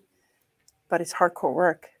fluffy, but it's hardcore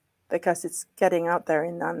work because it's getting out there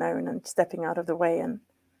in the unknown and stepping out of the way and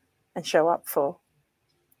show up for,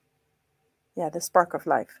 the spark of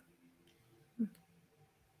life.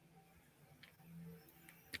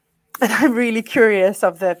 And I'm really curious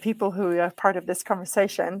of the people who are part of this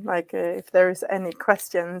conversation, like if there's any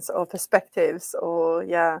questions or perspectives or,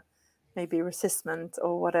 maybe resistment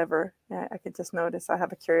or whatever. I could just notice I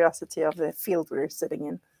have a curiosity of the field we're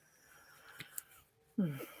sitting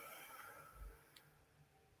in.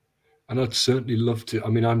 And I'd certainly love to. I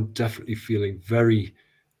mean, I'm definitely feeling very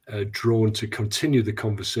drawn to continue the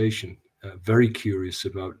conversation, very curious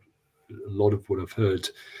about a lot of what I've heard,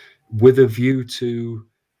 with a view to,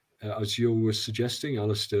 as you were suggesting,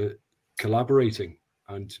 Alistair, collaborating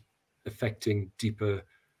and affecting deeper,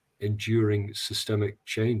 enduring systemic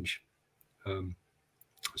change.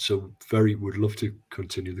 So would love to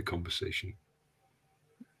continue the conversation.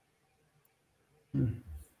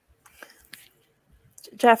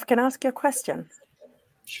 Jeff, can I ask you a question?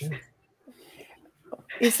 Sure.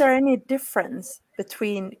 Is there any difference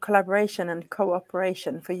between collaboration and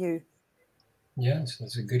cooperation for you? Yes,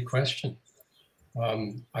 that's a good question.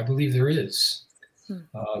 I believe there is.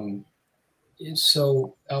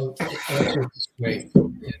 So I'll answer it this way.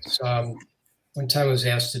 It's, one time I was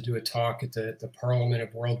asked to do a talk at the Parliament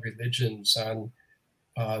of World Religions on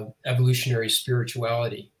evolutionary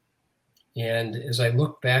spirituality. And as I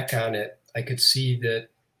look back on it, I could see that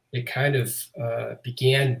it kind of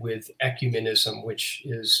began with ecumenism, which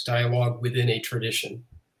is dialogue within a tradition.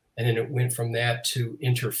 And then it went from that to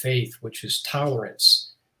interfaith, which is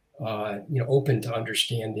tolerance, open to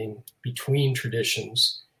understanding between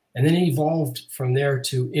traditions. And then it evolved from there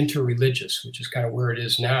to interreligious, which is kind of where it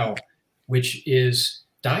is now, which is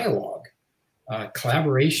dialogue,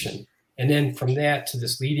 collaboration. And then from that to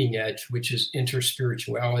this leading edge, which is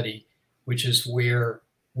interspirituality, which is where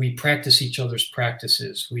we practice each other's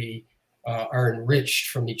practices. We are enriched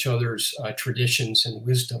from each other's traditions and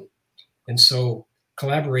wisdom. And so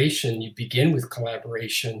collaboration, you begin with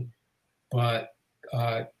collaboration, but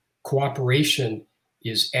cooperation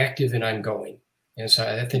is active and ongoing. And so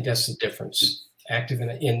I think that's the difference. Active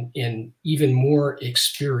and even more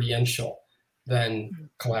experiential than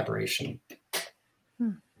collaboration.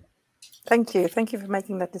 Thank you. Thank you for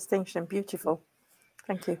making that distinction. Beautiful.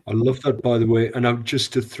 Thank you. I love that, by the way. And I'm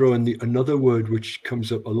just to throw in another word which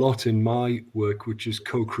comes up a lot in my work, which is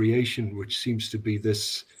co-creation, which seems to be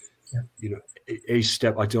this, a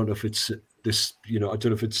step. I don't know if it's this, I don't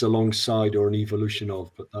know if it's alongside or an evolution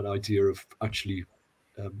of, but that idea of actually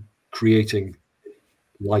creating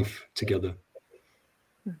life together.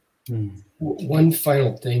 One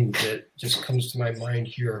final thing that just comes to my mind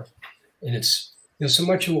here, and it's so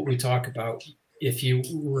much of what we talk about, if you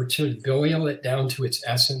were to boil it down to its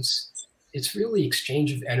essence, it's really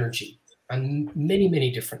exchange of energy on many,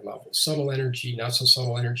 many different levels. Subtle energy, not so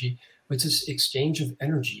subtle energy, but it's this exchange of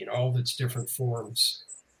energy in all of its different forms.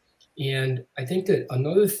 And I think that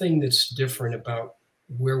another thing that's different about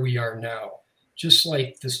where we are now, just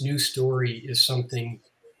like this new story is something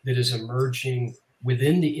that is emerging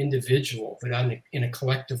within the individual, but in a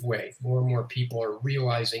collective way, more and more people are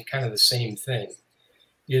realizing kind of the same thing,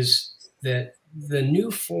 is that the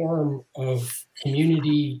new form of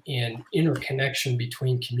community and interconnection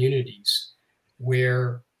between communities,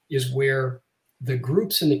 where the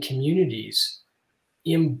groups and the communities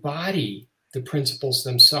embody the principles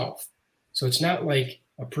themselves. So it's not like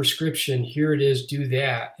a prescription, here it is, do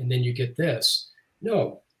that, and then you get this.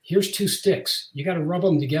 No, here's 2 sticks. You got to rub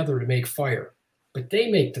them together to make fire, but they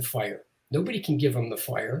make the fire. Nobody can give them the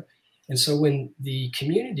fire. And so when the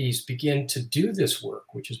communities begin to do this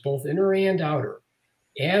work, which is both inner and outer,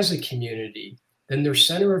 as a community, then their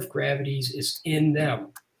center of gravity is in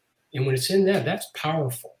them. And when it's in them, that's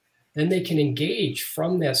powerful. then they can engage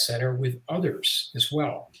from that center with others as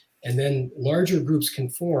well. And then larger groups can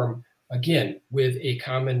form, again, with a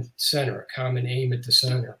common center, a common aim at the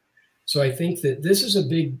center. So I think that this is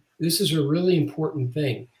a really important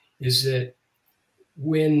thing, is that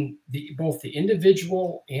when both the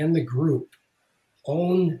individual and the group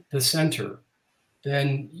own the center,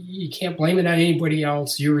 then you can't blame it on anybody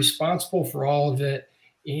else. You're responsible for all of it.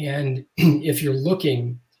 And if you're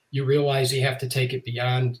looking, you realize you have to take it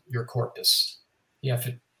beyond your corpus. You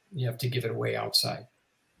have to give it away outside.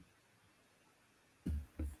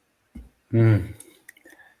 To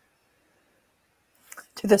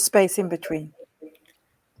the space in between.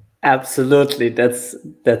 Absolutely. That's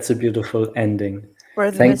a beautiful ending.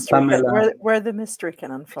 Where the mystery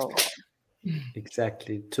can unfold.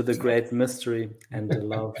 Exactly. To the great mystery and the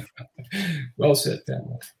love. Well said,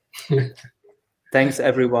 Pamela. Thanks,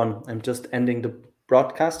 everyone. I'm just ending the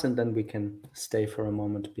broadcast, and then we can stay for a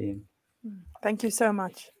moment being. Thank you so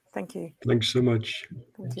much. Thank you. Thanks so much.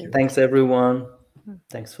 Thank you. Thanks, everyone.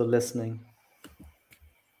 Thanks for listening.